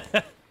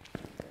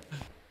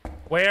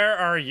 Where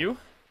are you?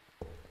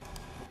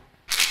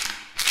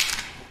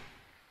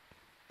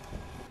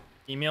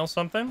 Email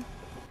something.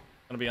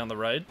 Gonna be on the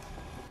right.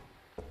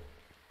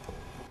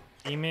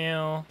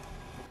 Email.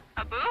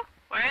 Abu?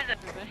 Where is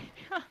everybody?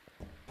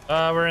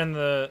 We're in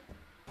the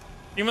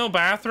female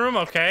bathroom.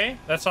 Okay,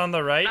 that's on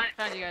the right.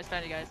 Found you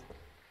guys.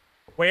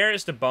 Where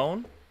is the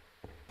bone?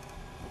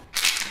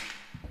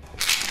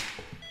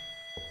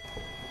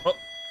 Oh,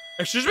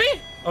 excuse me?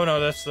 Oh no,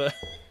 that's the.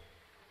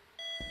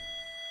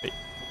 Wait.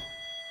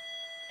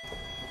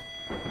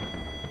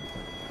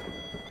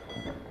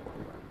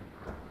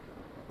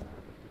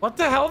 What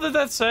the hell did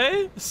that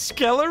say?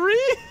 Scullery?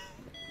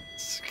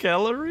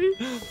 Scullery?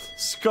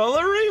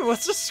 Scullery?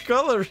 What's a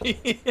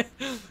scullery?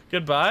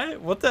 Goodbye?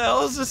 What the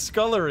hell is a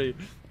scullery?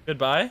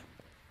 Goodbye?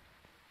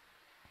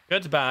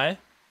 Goodbye.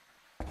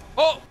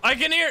 Oh, I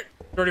can hear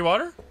dirty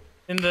water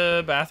in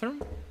the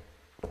bathroom.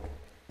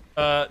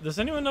 Does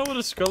anyone know what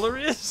a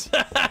scullery is?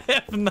 I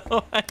have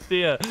no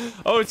idea.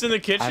 Oh, it's in the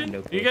kitchen?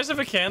 Do you guys have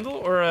a candle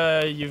or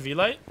a UV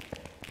light?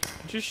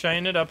 Could you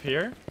shine it up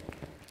here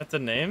at the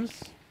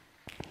names?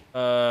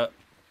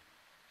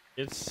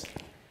 It's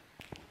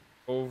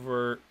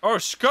over. Oh,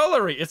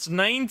 scullery. It's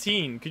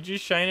 19. Could you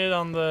shine it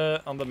on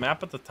the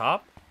map at the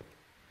top?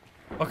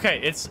 Okay,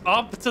 it's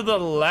up to the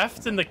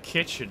left in the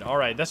kitchen. All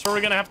right, that's where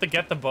we're gonna have to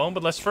get the bone.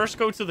 But let's first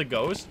go to the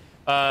ghost.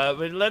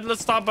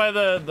 Let's stop by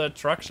the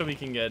truck so we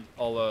can get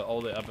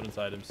all the evidence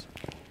items.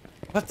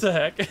 What the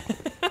heck?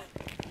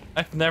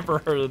 I've never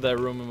heard of that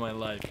room in my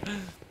life.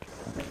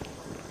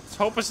 Let's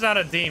hope it's not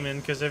a demon,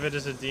 because if it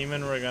is a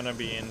demon, we're gonna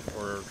be in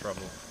for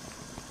trouble.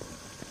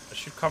 It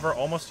should cover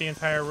almost the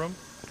entire room.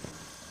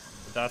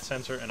 A dot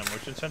sensor and a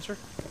motion sensor.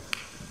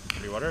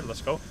 Dirty water.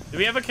 Let's go. Do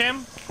we have a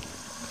cam?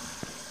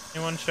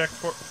 Anyone check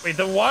for? Wait,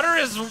 the water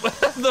is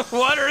the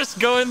water is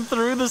going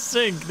through the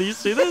sink. Do you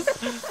see this?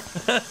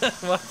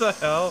 What the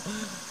hell?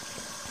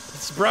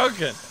 It's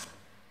broken.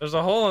 There's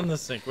a hole in the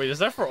sink. Wait, is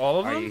that for all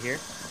of them? Are you here?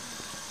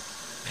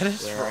 It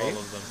is for all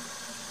of them.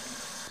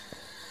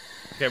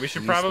 Okay, we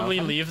should probably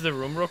leave the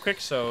room real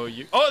quick. So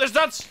you. Oh, there's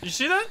dots. You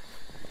see that?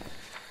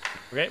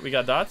 Okay, we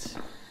got dots.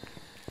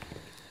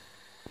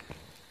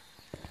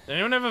 Did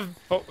anyone have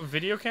a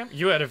video cam?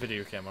 You had a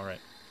video cam, all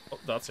right. Oh,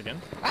 dots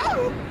again.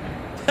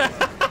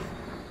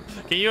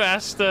 Can you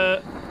ask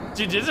the...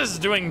 Dude, this is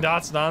doing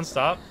dots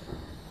non-stop.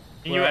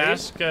 Can you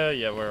ask...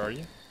 yeah, where are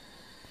you?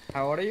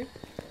 How old are you?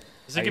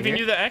 Is it giving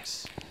you the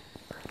X?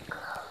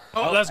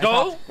 Oh, let's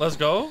go. Let's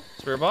go.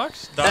 Spirit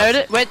box.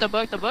 Dots. Wait, the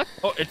book.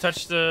 Oh, it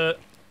touched the...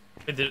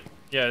 It did...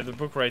 Yeah, the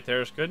book right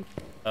there is good.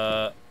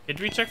 Did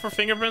we check for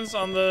fingerprints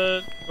on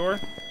the door?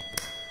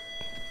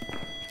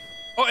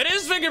 Oh, it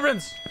is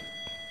fingerprints!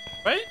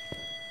 Right?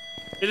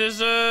 It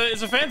is,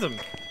 it's a phantom.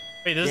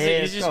 Wait, this is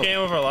the easiest game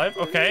of our life?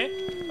 Okay.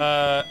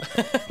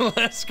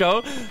 Let's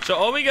go. So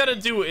all we gotta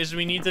do is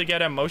we need to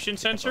get a motion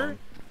sensor.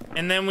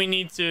 And then we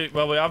need to...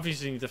 Well, we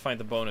obviously need to find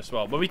the bone as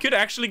well. But we could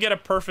actually get a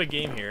perfect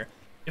game here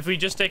if we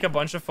just take a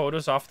bunch of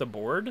photos off the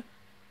board.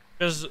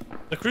 Because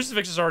the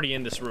crucifix is already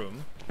in this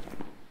room.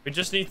 We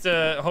just need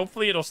to...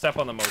 Hopefully it'll step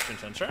on the motion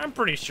sensor. I'm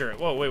pretty sure.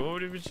 Whoa, wait, what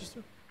did we just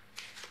do?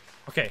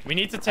 Okay, we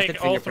need to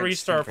take all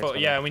 3-star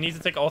photos. Yeah, we need to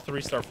take all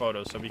 3-star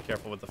photos, so be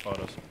careful with the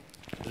photos.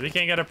 Because we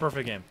can't get a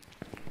perfect game.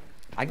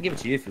 I can give it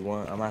to you if you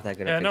want. I'm not that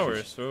good Yeah, at no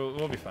pictures. worries.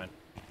 We'll be fine.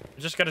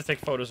 We just gotta take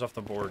photos off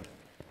the board.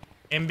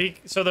 And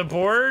so the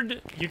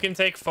board, you can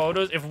take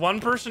photos. If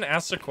one person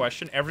asks a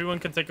question, everyone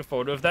can take a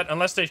photo of that,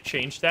 unless they've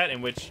changed that,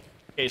 in which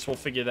case we'll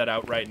figure that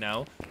out right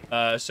now.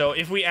 So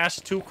if we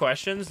ask 2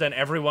 questions, then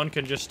everyone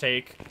can just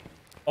take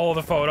all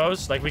the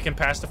photos. Like, we can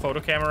pass the photo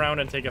cam around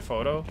and take a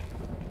photo.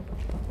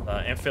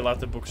 And fill out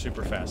the book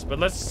super fast. But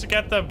let's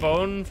get the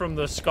bone from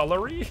the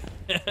scullery,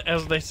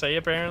 as they say,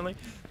 apparently.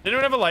 Did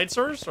anyone have a light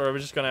source, or are we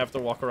just gonna have to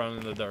walk around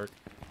in the dark?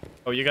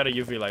 Oh, you got a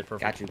UV light,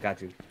 perfect. Got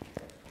you.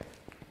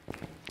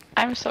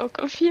 I'm so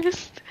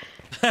confused.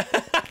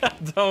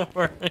 Don't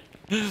worry.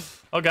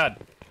 Oh god.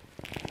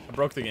 I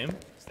broke the game.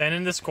 Stand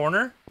in this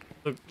corner.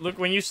 Look,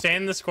 when you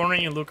stand in this corner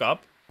and you look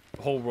up,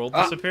 the whole world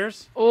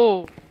disappears.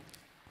 Oh.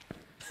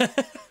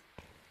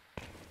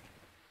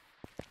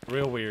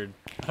 Real weird.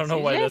 I don't know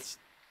why that's...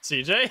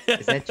 CJ?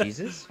 Is that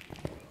Jesus?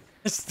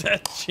 Is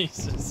that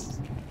Jesus?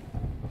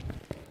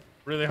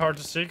 Really hard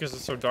to see because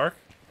it's so dark.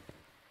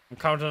 I'm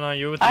counting on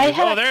you with the...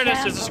 Oh, there it is.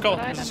 There's a skull.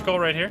 There's a skull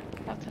right here.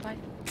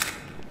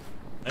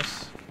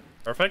 Nice.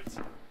 Perfect.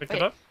 Picked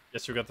it up.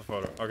 Yes, we got the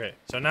photo. Okay,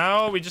 so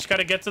now we just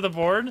gotta get to the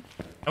board,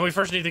 and we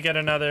first need to get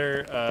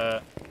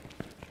another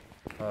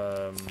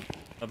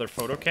another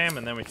photo cam,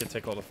 and then we can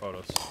take all the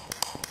photos.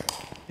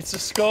 It's a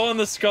skull in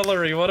the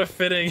scullery. What a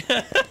fitting.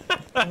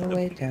 All the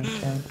way down.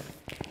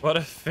 What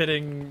a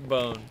fitting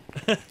bone.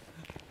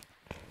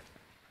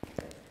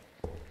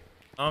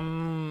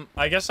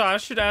 I guess I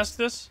should ask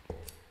this.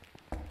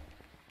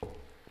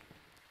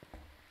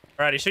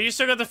 Alrighty, so you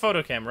still got the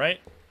photo cam, right?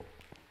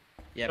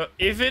 Yep. So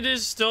if it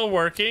is still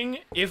working,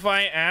 if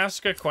I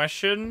ask a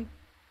question,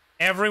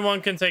 everyone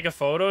can take a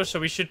photo,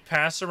 so we should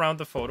pass around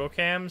the photo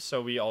cam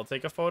so we all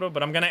take a photo.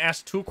 But I'm gonna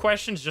ask 2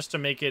 questions just to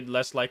make it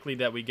less likely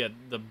that we get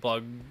the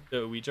bug,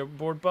 the Ouija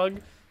board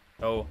bug.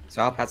 So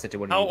I'll pass it to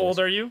one of you. How old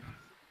are you?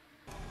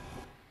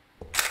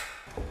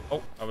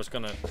 Oh, I was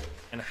gonna...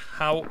 And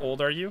how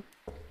old are you?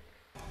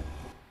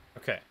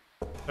 Okay.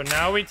 So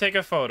now we take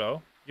a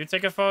photo. You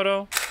take a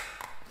photo.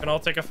 We can all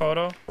take a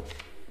photo.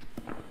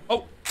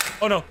 Oh!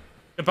 Oh no!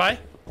 Goodbye!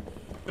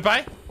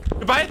 Goodbye!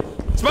 Goodbye!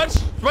 Smudge!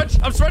 Smudge!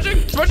 I'm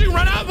smudging! Smudging!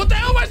 Run out! What the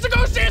hell was the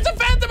ghost here? It's a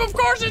phantom! Of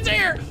course it's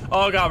here!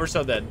 Oh god, we're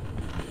so dead.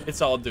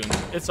 It's all doomed.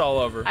 It's all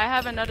over. I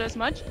have another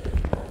smudge.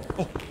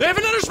 Oh, they have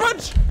another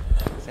smudge!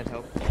 Send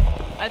help.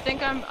 I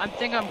think I'm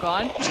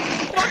gone. What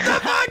the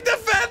fuck? The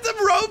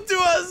phantom roped to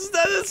us!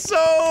 That is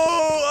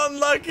so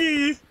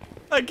unlucky!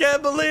 I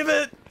can't believe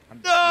it!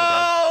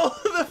 No!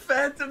 The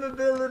phantom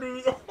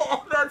ability!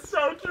 Oh, that's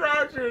so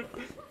tragic!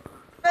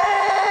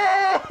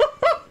 No!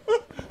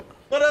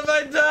 What have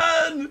I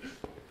done?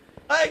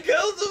 I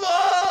killed them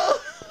all!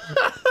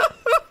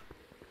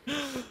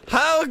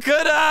 How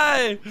could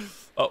I?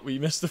 Oh, we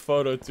missed the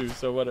photo too,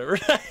 so whatever.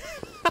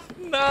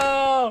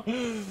 No!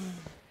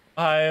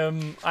 I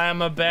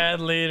am a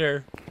bad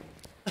leader.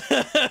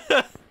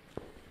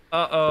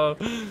 Uh-oh.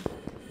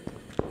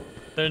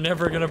 They're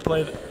never gonna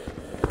play the...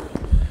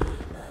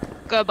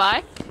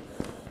 Goodbye.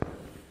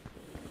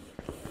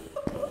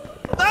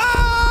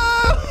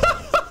 No!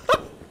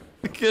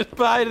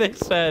 Goodbye, they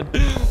said.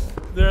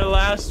 Their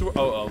last...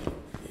 Oh.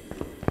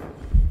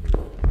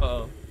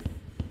 Uh-oh.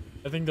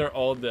 I think they're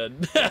all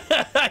dead.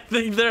 I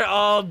think they're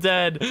all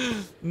dead.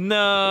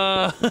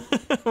 No.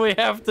 We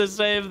have to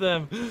save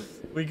them.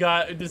 We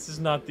got... This is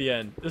not the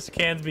end. This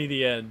can't be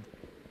the end.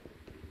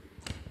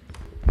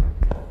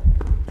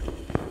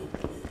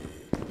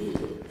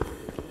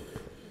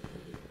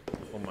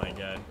 Oh my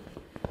god.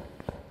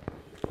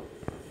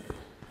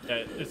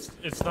 Yeah,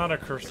 it's not a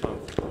curse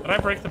hunt. Did I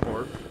break the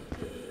board?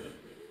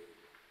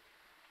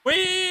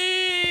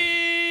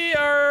 We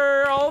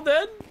are all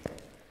dead?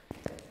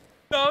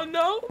 Oh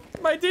no,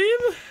 my team?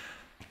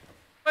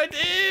 My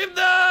team,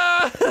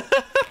 no!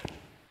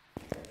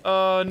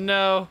 Oh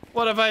no,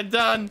 what have I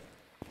done?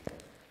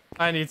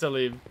 I need to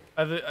leave.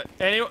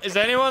 Is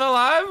anyone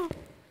alive?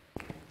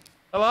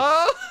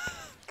 Hello?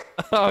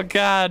 Oh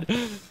god,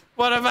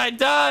 what have I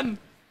done?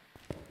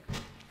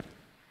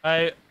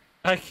 I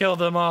killed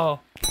them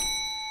all.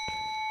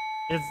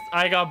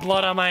 I got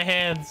blood on my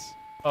hands.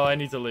 Oh, I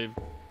need to leave.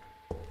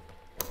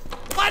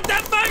 What the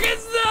fuck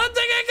is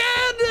hunting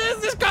again?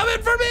 Is this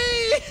coming for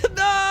me?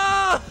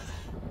 No!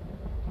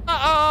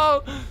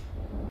 Uh-oh!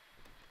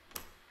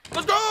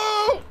 Let's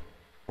go!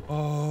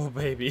 Oh,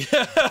 baby.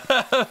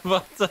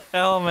 What the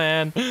hell,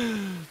 man?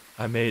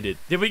 I made it.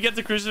 Did we get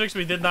the crucifix?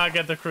 We did not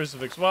get the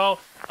crucifix. Well,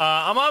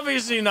 I'm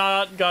obviously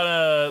not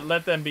gonna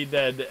let them be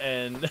dead,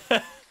 and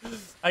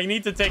I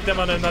need to take them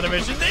on another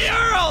mission. They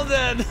are all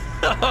dead!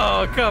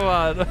 Oh, come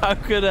on. How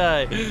could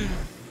I?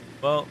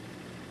 Well,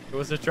 it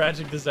was a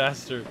tragic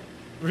disaster.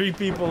 3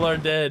 people are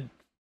dead.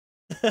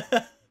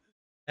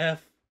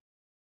 F.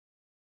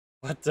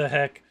 What the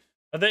heck?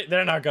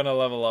 They're not gonna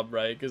level up,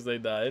 right? Because they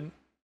died.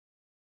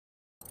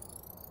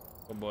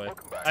 Oh boy.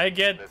 I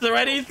get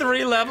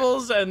 23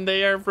 levels and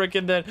they are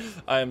freaking dead.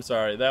 I am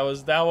sorry. That one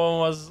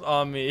was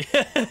on me.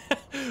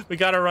 We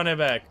gotta run it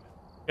back.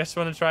 Guess you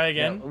wanna try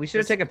again? Yeah, we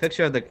should take a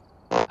picture of the...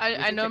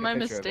 I know my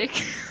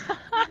mistake.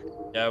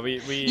 Yeah,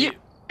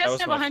 can't was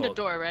stand my behind fault.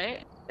 the door,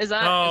 right? Is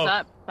that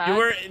No, bad? you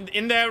were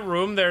in that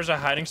room. There's a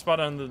hiding spot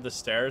under the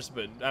stairs,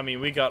 but I mean,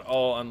 we got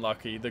all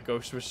unlucky. The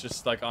ghost was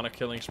just like on a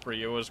killing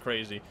spree. It was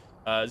crazy.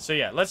 So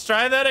yeah, let's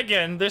try that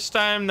again. This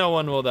time, no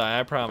one will die.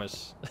 I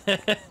promise.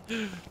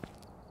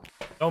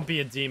 Don't be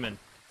a demon.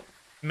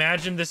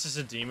 Imagine this is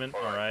a demon.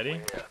 Alrighty.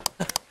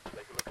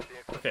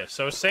 Okay,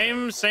 so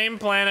same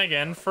plan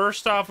again.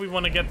 First off, we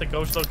want to get the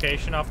ghost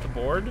location off the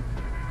board.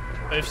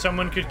 If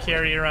someone could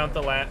carry around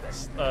the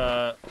last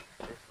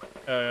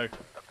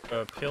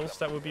pills,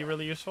 that would be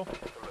really useful.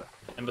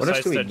 And What else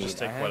besides do we that, need? just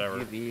I take have whatever.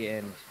 UV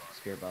and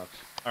spirit box.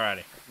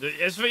 Alrighty.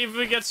 If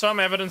we get some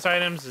evidence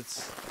items,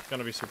 it's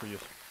gonna be super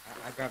useful.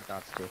 I grabbed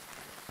dots too.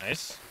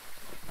 Nice.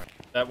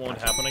 That won't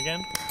happen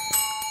again.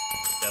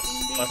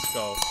 Yes, let's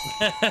go.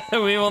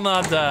 We will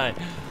not die.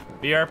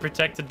 We are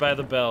protected by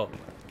the bell.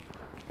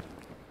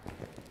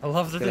 I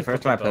love that For they the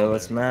first put my the bell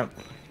playlist there.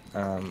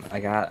 map, I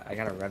got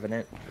a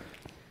revenant. I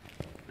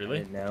Really?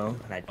 didn't know,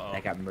 and I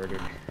got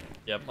murdered.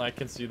 Yep, I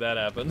can see that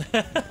happen.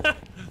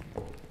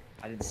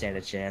 I didn't stand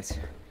a chance.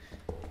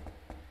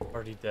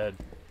 Already dead.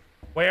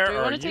 Where Do we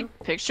are want you? to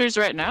take pictures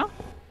right now?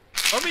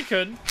 Or we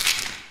could.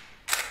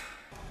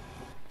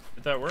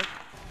 Did that work?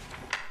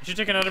 Did you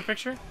take another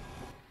picture?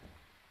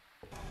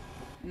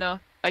 No,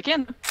 I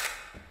can.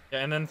 Yeah,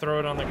 and then throw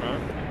it on the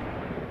ground.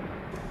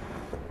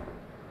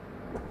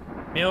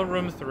 Mail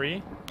room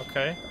 3.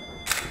 Okay.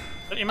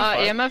 Is that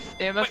EMF 5?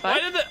 EMF Wait, 5. why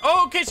did they...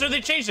 Oh, okay, so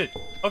they changed it.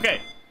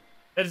 Okay.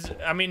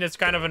 I mean, it's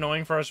kind of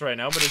annoying for us right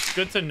now, but it's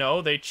good to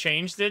know they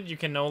changed it. You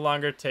can no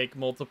longer take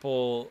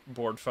multiple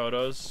board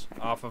photos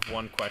off of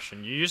one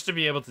question. You used to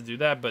be able to do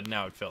that, but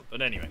now it failed.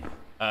 But anyway,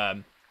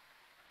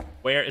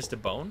 where is the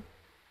bone?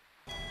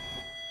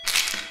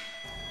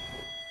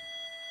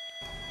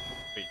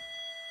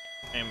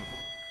 Wait.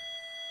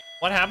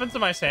 What happened to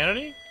my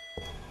sanity?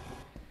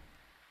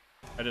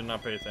 I did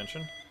not pay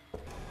attention.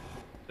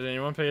 Did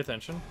anyone pay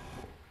attention?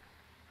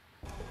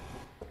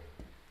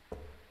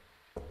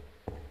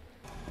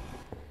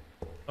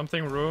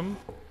 Something room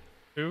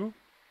 2?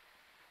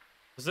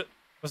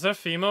 Was that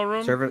female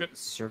room?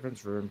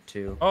 Servant's room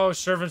 2. Oh,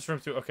 servant's room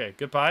 2. Okay,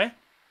 goodbye.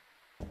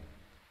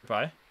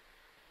 Goodbye.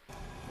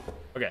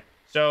 Okay,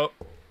 so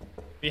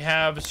we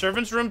have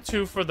servant's room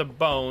 2 for the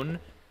bone,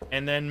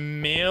 and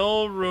then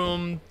male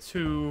room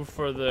 2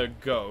 for the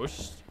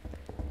ghost.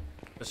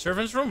 The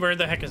servant's room? Where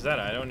the heck is that?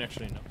 I don't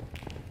actually know.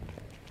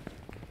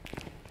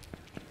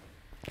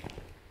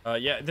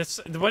 Yeah,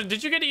 what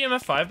did you get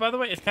EMF 5 by the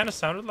way? It kind of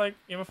sounded like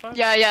EMF 5.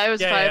 Yeah, it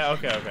was 5. Yeah,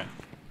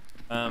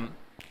 okay.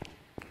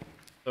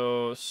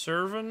 So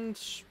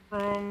servant's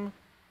room.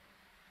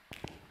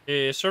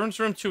 Servant's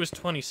room 2 is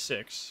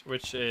 26,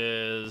 which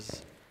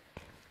is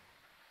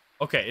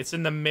okay. It's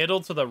in the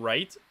middle to the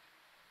right.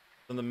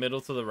 In the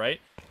middle to the right,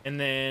 and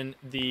then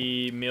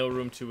the mail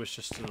room 2 is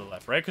just to the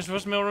left, right? Because it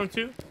was mail room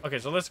 2. Okay,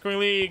 so let's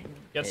quickly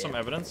get some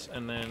evidence,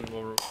 and then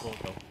we'll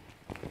go.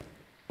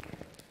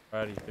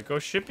 Alrighty, the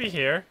ghost should be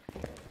here.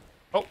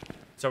 Oh,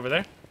 it's over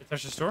there. It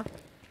touched the door.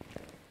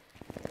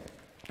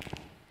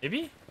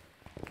 Maybe?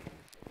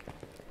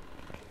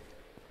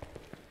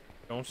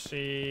 Don't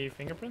see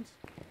fingerprints?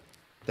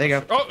 There you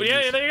go. Oh,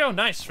 yeah, there you go.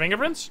 Nice.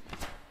 Fingerprints?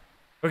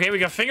 Okay, we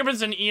got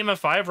fingerprints and EMF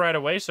 5 right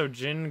away, so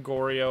Jin,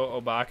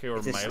 Goryo, Obake, or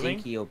It's a Myling.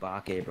 stinky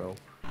Obake, bro.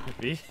 Could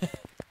be.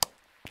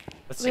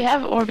 Let's We see.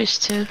 have Orbis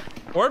too.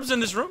 Orbs in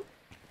this room?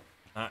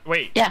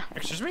 Wait. Yeah.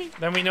 Excuse me?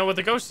 Then we know what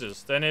the ghost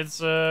is. Then it's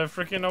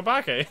freaking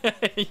Obake.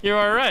 You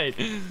are right.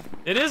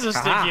 It is a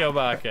stinky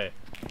Obake.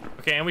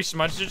 Okay, and we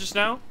smudged it just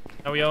now.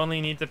 Now we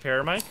only need the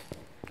paramite.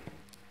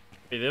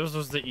 Hey, this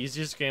was the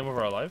easiest game of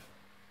our life.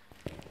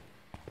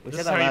 We This said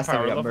is that how you last time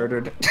power we got level?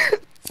 murdered.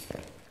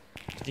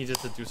 Needed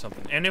to do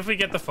something. And if we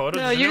get the photo,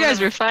 No, does you anyone guys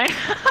have- were fine.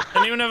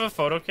 anyone have a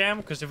photo cam?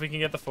 Because if we can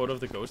get the photo of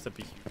the ghost, that'd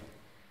be huge.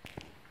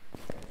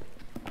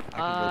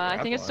 I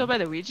think it's still by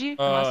the Ouija.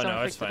 Oh, unless no,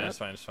 someone it's picked it fine, up. it's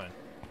fine, it's fine.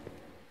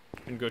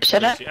 We can go to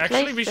Should the I Ouija.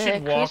 Actually, we place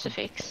should the walk.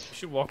 crucifix? We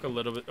should walk a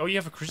little bit. Oh, you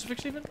have a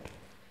crucifix even?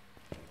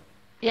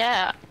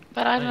 Yeah,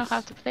 but I don't know Nice.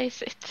 how to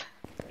place it.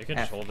 You can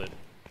F. just hold it.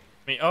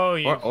 I mean, oh,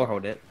 you, or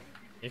hold it.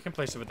 you can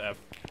place it with F.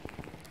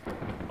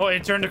 Oh,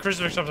 it turned the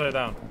crucifix upside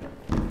down.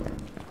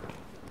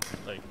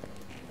 Like,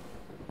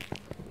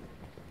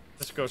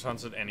 this ghost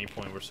hunts at any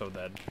point. We're so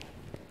dead.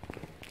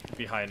 It'd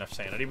be high enough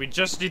sanity. We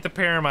just need the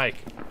paramike.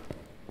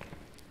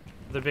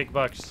 The big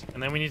bucks.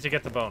 And then we need to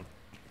get the bone.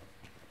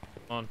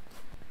 Come on.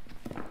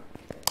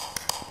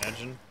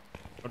 Imagine.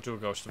 Don't do a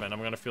ghost event.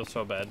 I'm gonna feel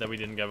so bad that we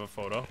didn't get a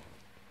photo.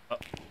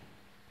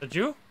 Did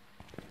you?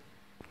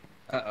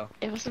 Uh-oh.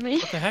 It was me.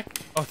 What the heck?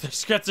 Oh, this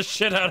scared the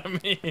shit out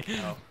of me.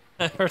 Oh.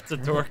 I heard the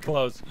door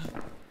close.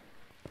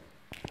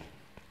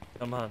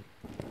 Come on.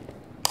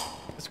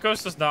 This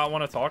ghost does not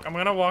want to talk. I'm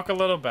gonna walk a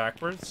little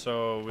backwards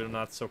so we're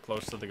not so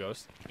close to the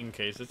ghost in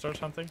case it starts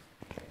hunting.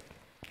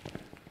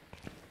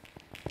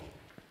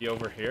 Be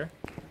over here.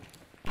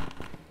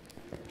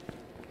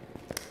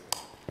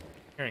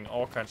 Hearing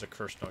all kinds of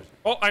curse noise.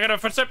 Oh, I got a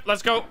footstep.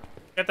 Let's go.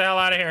 Get the hell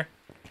out of here.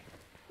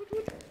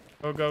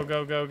 Go, go,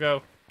 go, go,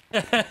 go.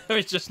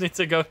 We just need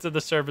to go to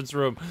the servant's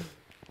room.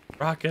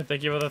 Rocket,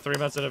 thank you for the 3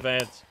 months in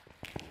advance.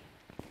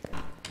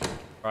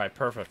 Alright,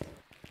 perfect.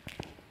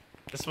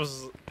 This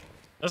was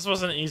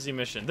an easy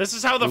mission. This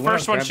is how the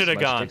first one should have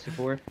gone.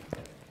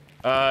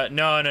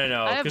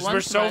 No. Because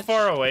we're so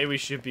far away, we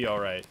should be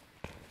alright.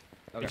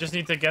 Okay. We just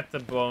need to get the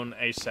bone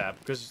ASAP.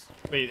 Because,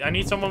 wait, I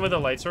need someone with a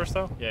light source,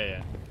 though?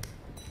 Yeah.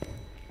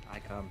 I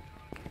come.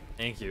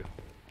 Thank you.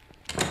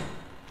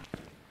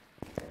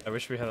 I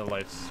wish we had a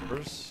light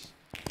source.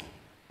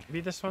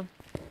 Maybe this one?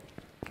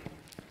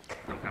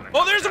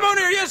 Oh, there's the bone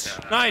here, yes!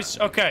 Nice,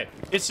 okay.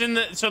 It's in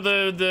the, so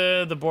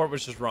the board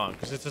was just wrong.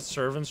 Because it's a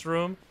servant's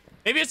room.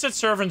 Maybe it's a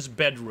servant's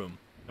bedroom.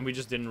 And we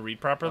just didn't read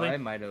properly. I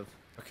might have.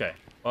 Okay,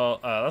 well,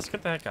 let's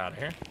get the heck out of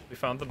here. We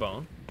found the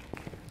bone. I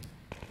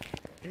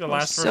think the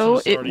last so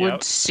person is it already would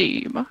out.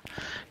 seem.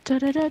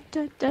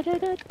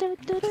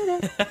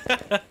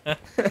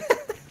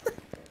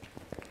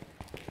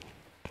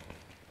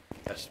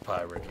 Best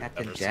pirate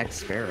Captain ever Jack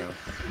seen. Sparrow.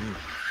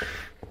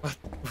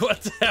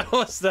 What the hell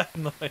was that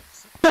noise?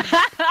 Yeah,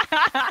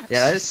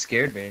 that just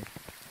scared me.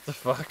 What the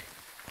fuck?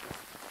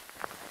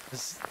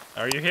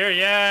 Are you here?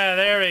 Yeah,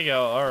 there we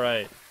go. All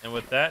right. And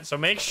with that, so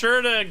make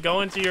sure to go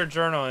into your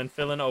journal and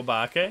fill in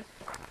obake.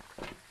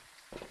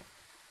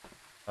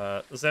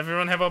 Does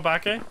everyone have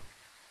obake?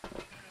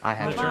 I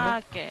have it.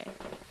 Okay.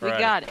 We Right.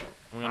 got it.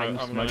 I'm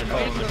gonna smuggling call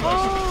it. the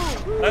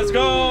Oh! question. Let's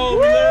go!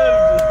 We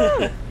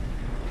lived!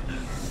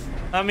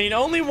 I mean,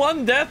 only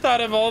one death out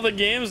of all the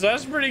games.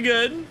 That's pretty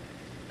good.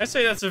 I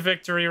say that's a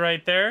victory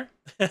right there.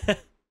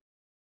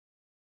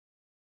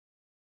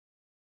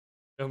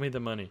 Show me the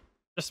money.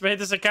 Just made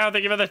this account.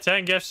 Thank you for the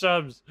 10 gift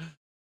subs.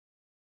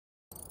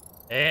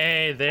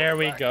 Hey, there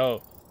we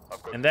go.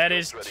 And that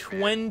is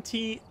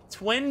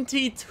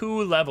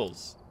 22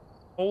 levels.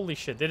 Holy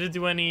shit. Did it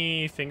do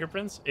any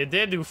fingerprints? It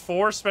did do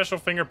 4 special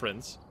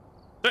fingerprints.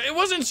 So it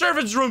was in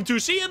servant's room 2.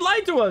 See, it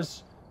lied to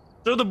us.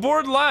 So the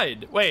board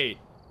lied. Wait.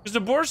 Because the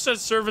board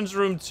says servant's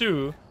room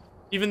 2.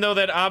 Even though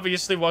that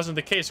obviously wasn't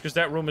the case. Because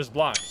that room is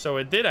blocked. So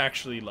it did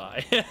actually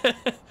lie.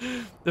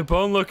 The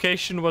bone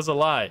location was a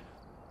lie.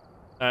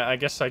 I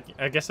guess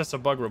that's a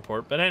bug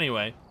report. But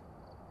anyway.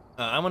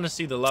 I want to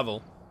see the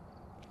level.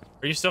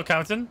 Are you still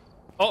counting?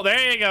 Oh,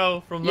 there you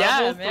go. From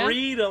level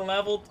 3 to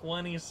level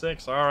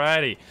 26.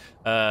 Alrighty.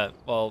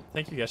 Well,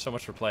 thank you guys so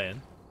much for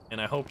playing. And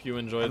I hope you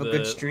enjoy the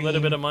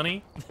little bit of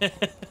money.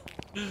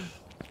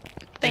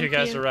 Thank you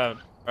guys you. around.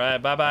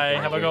 Alright, bye-bye.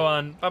 Have a good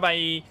one.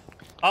 Bye-bye.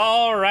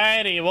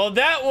 Alrighty. Well,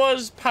 that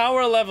was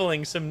power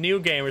leveling some new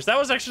gamers. That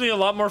was actually a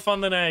lot more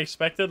fun than I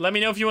expected. Let me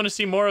know if you want to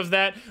see more of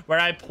that, where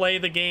I play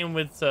the game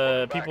with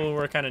people who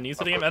are kind of new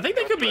to the game. I think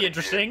that could be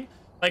interesting.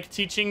 Like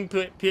teaching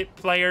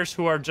players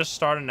who are just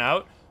starting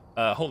out.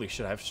 Holy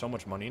shit, I have so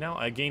much money now.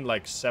 I gained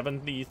like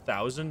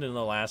 70,000 in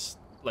the last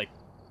like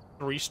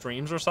 3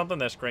 streams or something.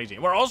 That's crazy.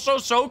 We're also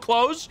so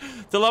close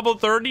to level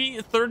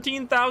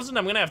 13,000.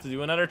 I'm gonna have to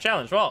do another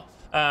challenge. Well,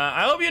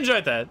 I hope you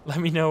enjoyed that. Let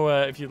me know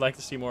if you'd like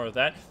to see more of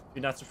that. If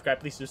you're not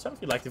subscribed, please do so.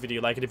 If you like the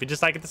video, like it. If you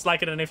dislike it,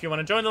 dislike it. And if you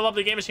want to join the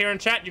lovely gamers here in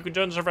chat, you can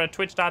join us over at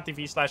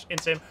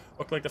twitch.tv/insim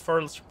or click the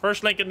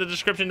first link in the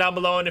description down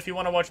below. And if you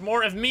want to watch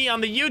more of me on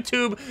the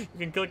YouTube, you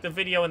can click the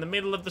video in the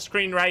middle of the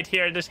screen right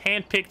here. It is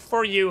handpicked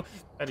for you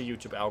by the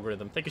YouTube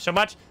algorithm. Thank you so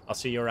much. I'll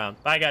see you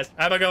around. Bye, guys.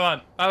 Have a good one.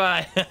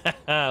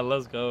 Bye-bye.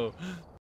 Let's go.